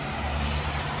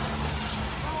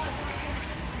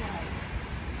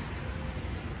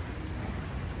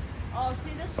 Oh,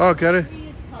 see this? Oh, get it? Tree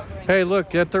is covering. Hey, look,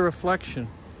 get the reflection.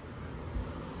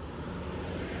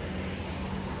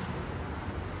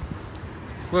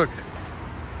 Look.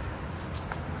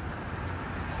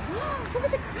 Look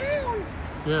at the crown.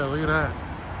 Yeah, look at that.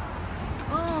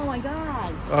 Oh my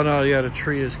God. Oh no, yeah, the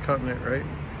tree is cutting it, right?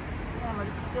 Yeah, but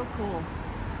it's still cool.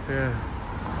 Yeah.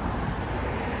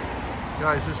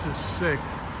 Guys, this is sick.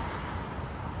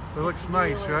 It looks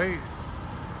nice, right?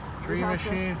 Tree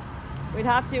machine. We'd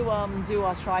have to do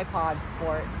a tripod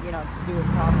for it, you know, to do it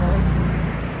properly.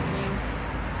 James.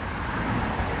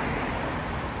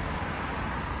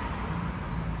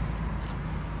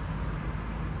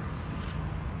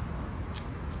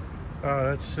 Oh,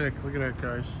 that's sick. Look at that,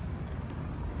 guys.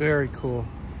 Very cool.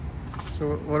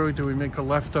 So what do? We make a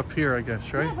left up here, I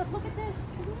guess, right? Yeah, but look at this.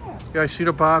 Come here. Yeah, I see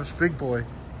the Bob's Big Boy.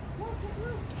 Look,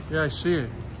 look. Yeah, I see it.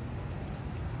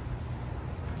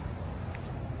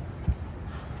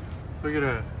 Look at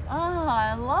that. Oh,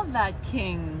 I love that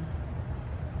king.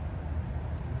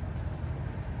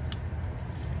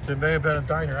 It may have been a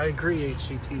diner. I agree,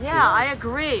 HCT. Yeah, I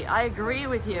agree. I agree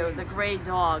with you, the gray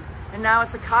dog. And now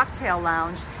it's a cocktail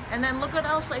lounge. And then look what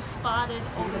else I spotted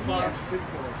over here. Big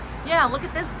Boy. Yeah, look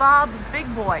at this Bob's Big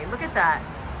Boy. Look at that.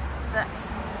 The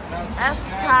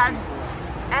S-Cad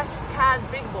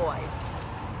Big Boy.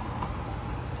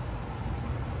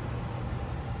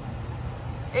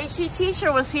 HE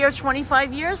teacher was here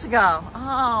 25 years ago.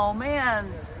 Oh,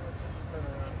 man.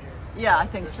 Yeah, I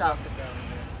think so.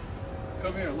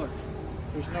 Come here, look.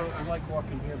 There's no, I like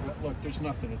walking here, but look, there's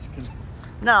nothing. It's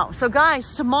No. So,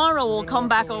 guys, tomorrow we'll come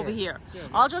back over here. here. Yeah.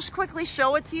 I'll just quickly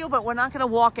show it to you, but we're not going to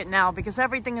walk it now because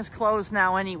everything is closed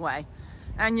now anyway.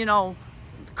 And, you know,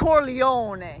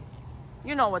 Corleone.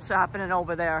 You know what's happening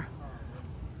over there.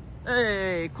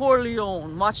 Hey,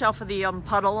 Corleone. Watch out for the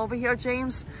puddle over here,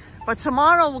 James. But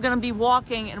tomorrow we're going to be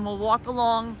walking, and we'll walk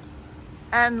along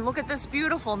and look at this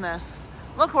beautifulness.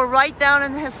 Look, we're right down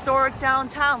in the historic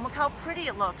downtown. Look how pretty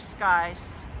it looks,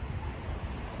 guys.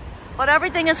 But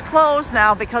everything is closed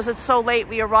now because it's so late.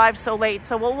 We arrived so late.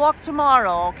 So we'll walk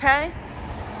tomorrow, okay?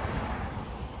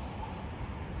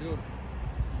 Beautiful.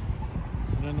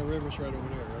 And then the river's right over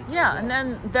there, right? Yeah, and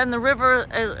then the river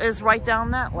is right down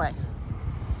that way.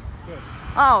 Good.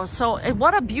 Oh, so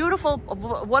what a beautiful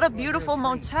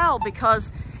motel,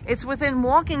 because it's within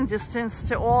walking distance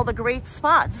to all the great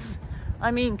spots.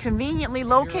 I mean, conveniently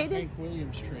located. Hank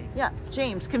Williams Street. Yeah,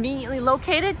 James, conveniently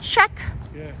located. Check.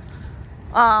 Yeah.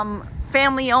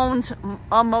 Family-owned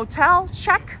motel.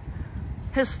 Check.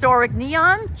 Historic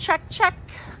neon. Check, check.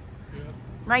 Yeah.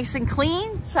 Nice and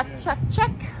clean. Check, check,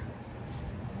 check.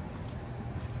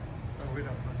 Oh, we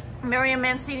don't. Miriam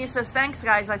Mancini says, thanks,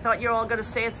 guys. I thought you were all going to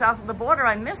stay at south of the border.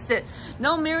 I missed it.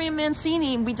 No, Miriam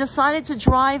Mancini, we decided to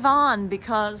drive on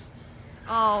because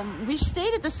we've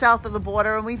stayed at the south of the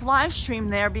border and we've live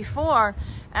streamed there before.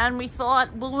 And we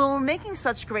thought, well, we were making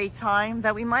such great time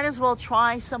that we might as well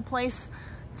try someplace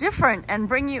different and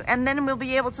bring you, and then we'll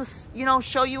be able to, you know,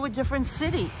 show you a different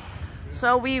city.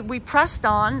 So we pressed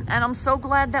on, and I'm so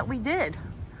glad that we did.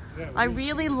 Yeah, I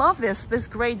really love this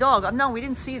gray dog. No, we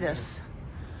didn't see this.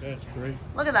 That's great.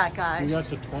 Look at that, guys. We got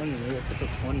the 20. Maybe we'll put the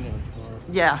 20 on tomorrow.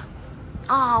 Yeah.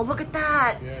 Oh, look at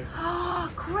that. Yeah.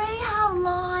 Oh, Greyhound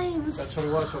lines. That's what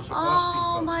it was. It was a bus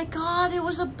Oh, depot. my God. It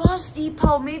was a bus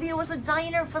depot. Maybe it was a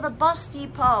diner for the bus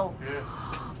depot. Yeah.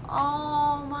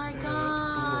 Oh, my Yeah,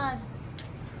 God.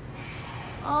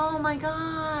 Oh, my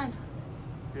God.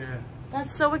 Yeah.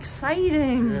 That's so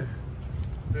exciting. Yeah.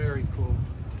 Very cool.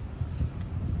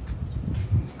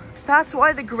 That's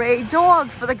why the gray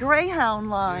dog for the Greyhound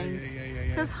lines. Yeah.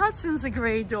 Because Hudson's a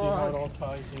gray See how it dog. all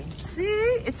ties in? See?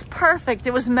 It's perfect.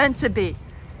 It was meant to be.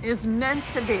 It was meant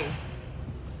to be.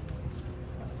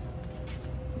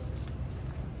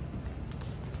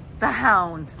 The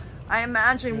Hound. I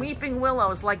imagine Weeping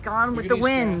Willows, like Gone with the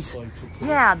Wind.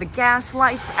 Yeah, the gas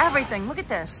lights, everything. Look at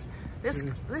this.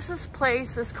 This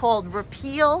place is called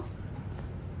Repeal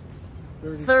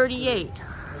 38.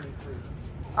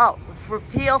 Oh,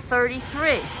 Repeal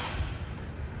 33.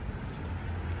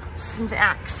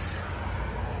 Snacks.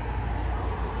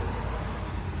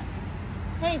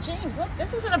 Hey, James, look,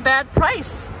 this isn't a bad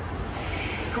price.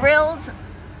 Grilled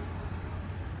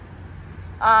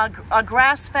a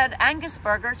grass-fed Angus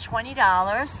burger,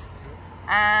 $20.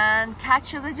 And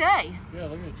catch of the day. Yeah,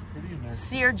 look at it. It's pretty in there.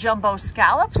 Seared jumbo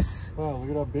scallops. Wow, look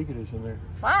at how big it is in there.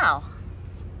 Wow.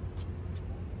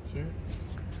 See it?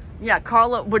 Yeah,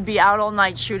 Karla would be out all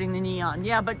night shooting the neon.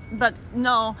 Yeah, but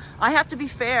no, I have to be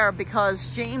fair because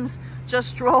James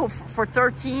just drove for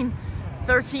 13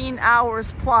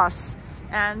 hours plus,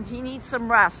 and he needs some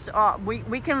rest.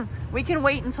 We can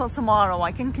wait until tomorrow.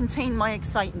 I can contain my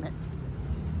excitement.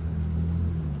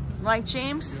 Right,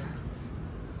 James?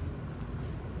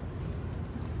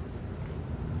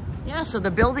 Yeah, so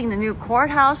they're building the new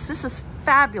courthouse. This is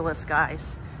fabulous,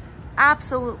 guys.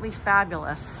 Absolutely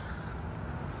fabulous.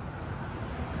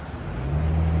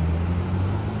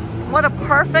 What a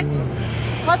perfect,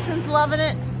 Hudson's loving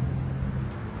it.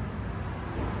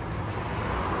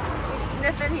 He's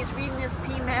sniffing, he's reading his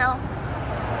P-mail.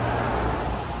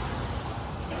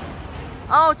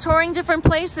 Oh, touring different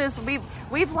places.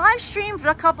 We've live streamed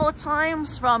a couple of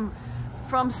times from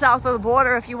south of the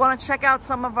border. If you want to check out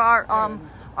some of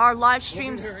our live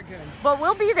streams, but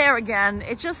we'll be there again.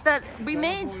 It's just that we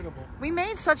made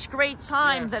such great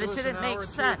time that it didn't make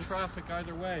sense. Traffic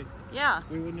either way. Yeah,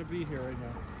 we wouldn't be here right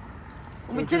now.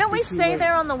 Didn't we stay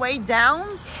there on the way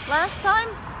down last time?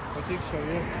 I think so,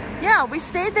 yeah. Yeah, we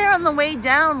stayed there on the way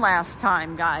down last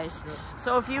time, guys. Yeah.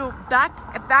 So if you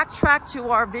backtrack to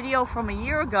our video from a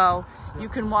year ago, you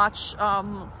can watch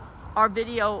our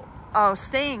video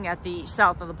staying at the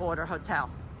south of the border hotel.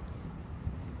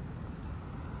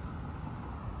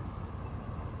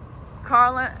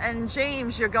 Karla and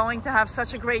James, you're going to have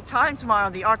such a great time tomorrow.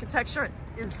 The architecture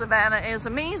in Savannah is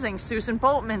amazing. Susan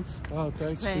Boatman's. Oh,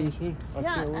 thanks, Susan.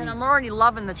 Yeah, and I'm already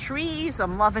loving the trees.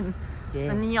 I'm loving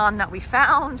the neon that we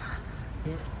found.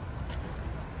 Yeah.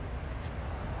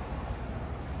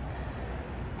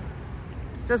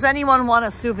 Does anyone want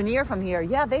a souvenir from here?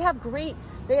 Yeah, they had great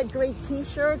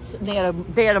T-shirts. They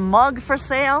had a mug for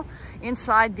sale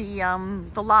inside the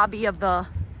lobby of the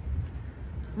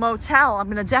motel. I'm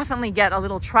gonna definitely get a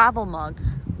little travel mug.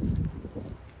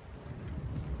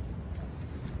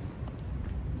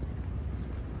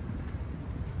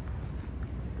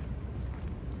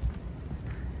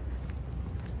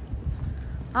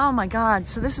 Oh my God,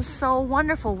 so this is so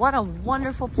wonderful. What a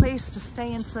wonderful place to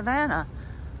stay in Savannah.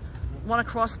 Want to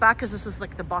cross back because this is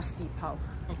like the bus depot.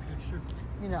 Okay, sure.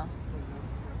 You know.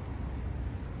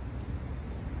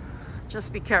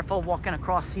 Just be careful walking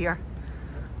across here.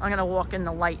 I'm gonna walk in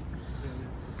the light.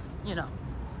 You know.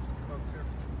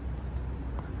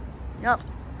 Yep.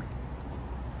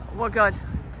 We're good.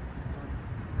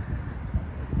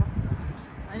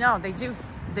 I know they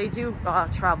do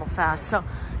travel fast. So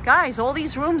guys, all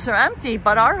these rooms are empty,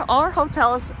 but our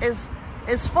hotel is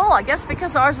full, I guess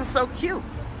because ours is so cute.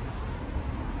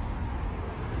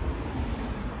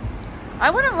 I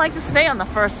wouldn't like to stay on the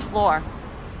first floor.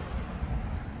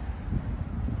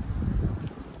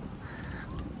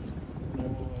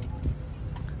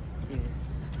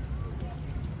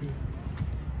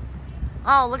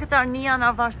 Oh, look at our neon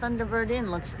of our Thunderbird Inn.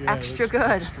 Looks extra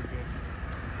good.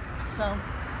 So,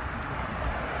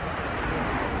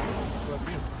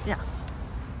 yeah.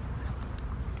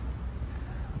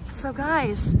 So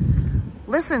guys,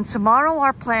 listen, tomorrow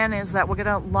our plan is that we're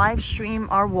gonna live stream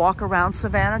our walk around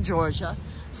Savannah, Georgia.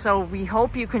 So we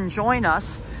hope you can join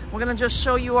us. We're gonna just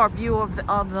show you our view of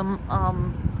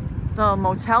the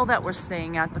motel that we're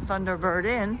staying at, the Thunderbird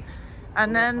Inn.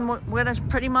 And then we're gonna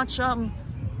pretty much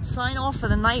sign off for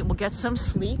the night. We'll get some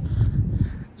sleep,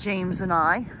 James and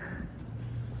I.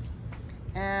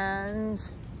 And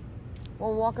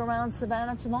we'll walk around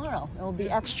Savannah tomorrow. It'll be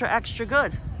extra, extra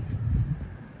good.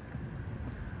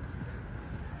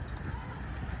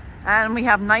 And we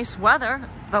have nice weather.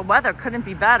 The weather couldn't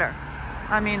be better.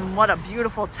 I mean, what a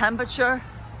beautiful temperature.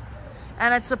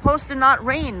 And it's supposed to not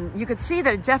rain. You could see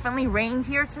that it definitely rained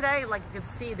here today. Like you could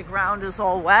see the ground is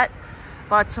all wet.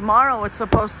 But tomorrow it's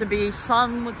supposed to be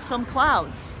sun with some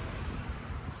clouds.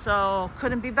 So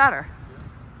couldn't be better.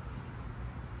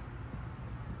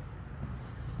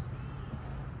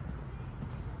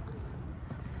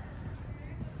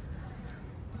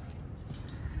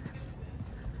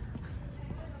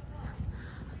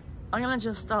 I'm gonna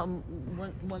just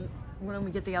when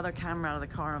we get the other camera out of the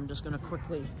car, I'm just gonna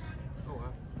quickly,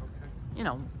 you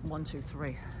know, 1, 2,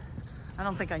 3. I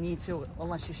don't think I need to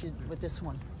unless you should with this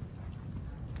one.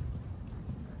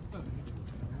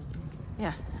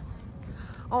 Yeah.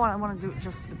 Oh, and I want to do it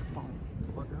just with the phone.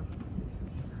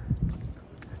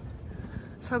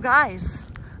 So guys,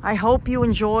 I hope you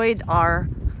enjoyed our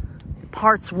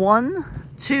parts 1,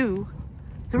 2,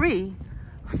 3,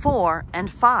 4, and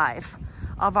 5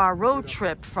 of our road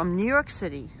trip from New York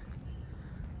City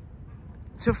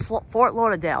to Fort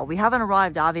Lauderdale. We haven't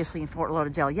arrived, obviously, in Fort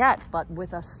Lauderdale yet, but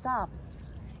with a stop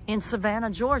in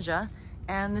Savannah, Georgia.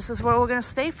 And this is where we're going to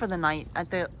stay for the night, at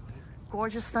the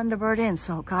gorgeous Thunderbird Inn.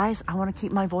 So, guys, I want to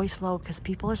keep my voice low because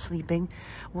people are sleeping.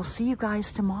 We'll see you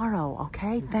guys tomorrow,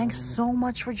 okay? Thanks so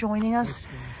much for joining us.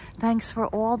 Thanks for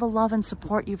all the love and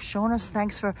support you've shown us.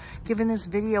 Thanks for giving this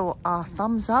video a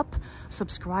thumbs up.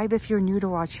 Subscribe if you're new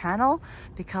to our channel,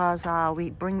 because we're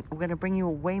going to bring you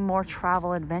way more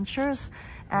travel adventures.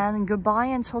 And goodbye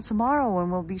until tomorrow,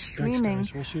 when we'll be streaming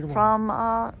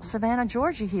from Savannah,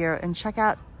 Georgia here, and check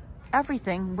out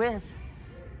everything with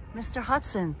Mr.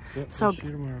 Hudson. Yep, so, we'll see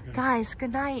you tomorrow, guys,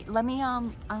 good night. Let me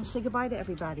say goodbye to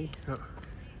everybody. Yep.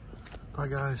 Bye,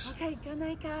 guys. Okay, good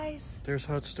night, guys. There's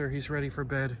Hudster. He's ready for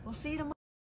bed. We'll see you tomorrow.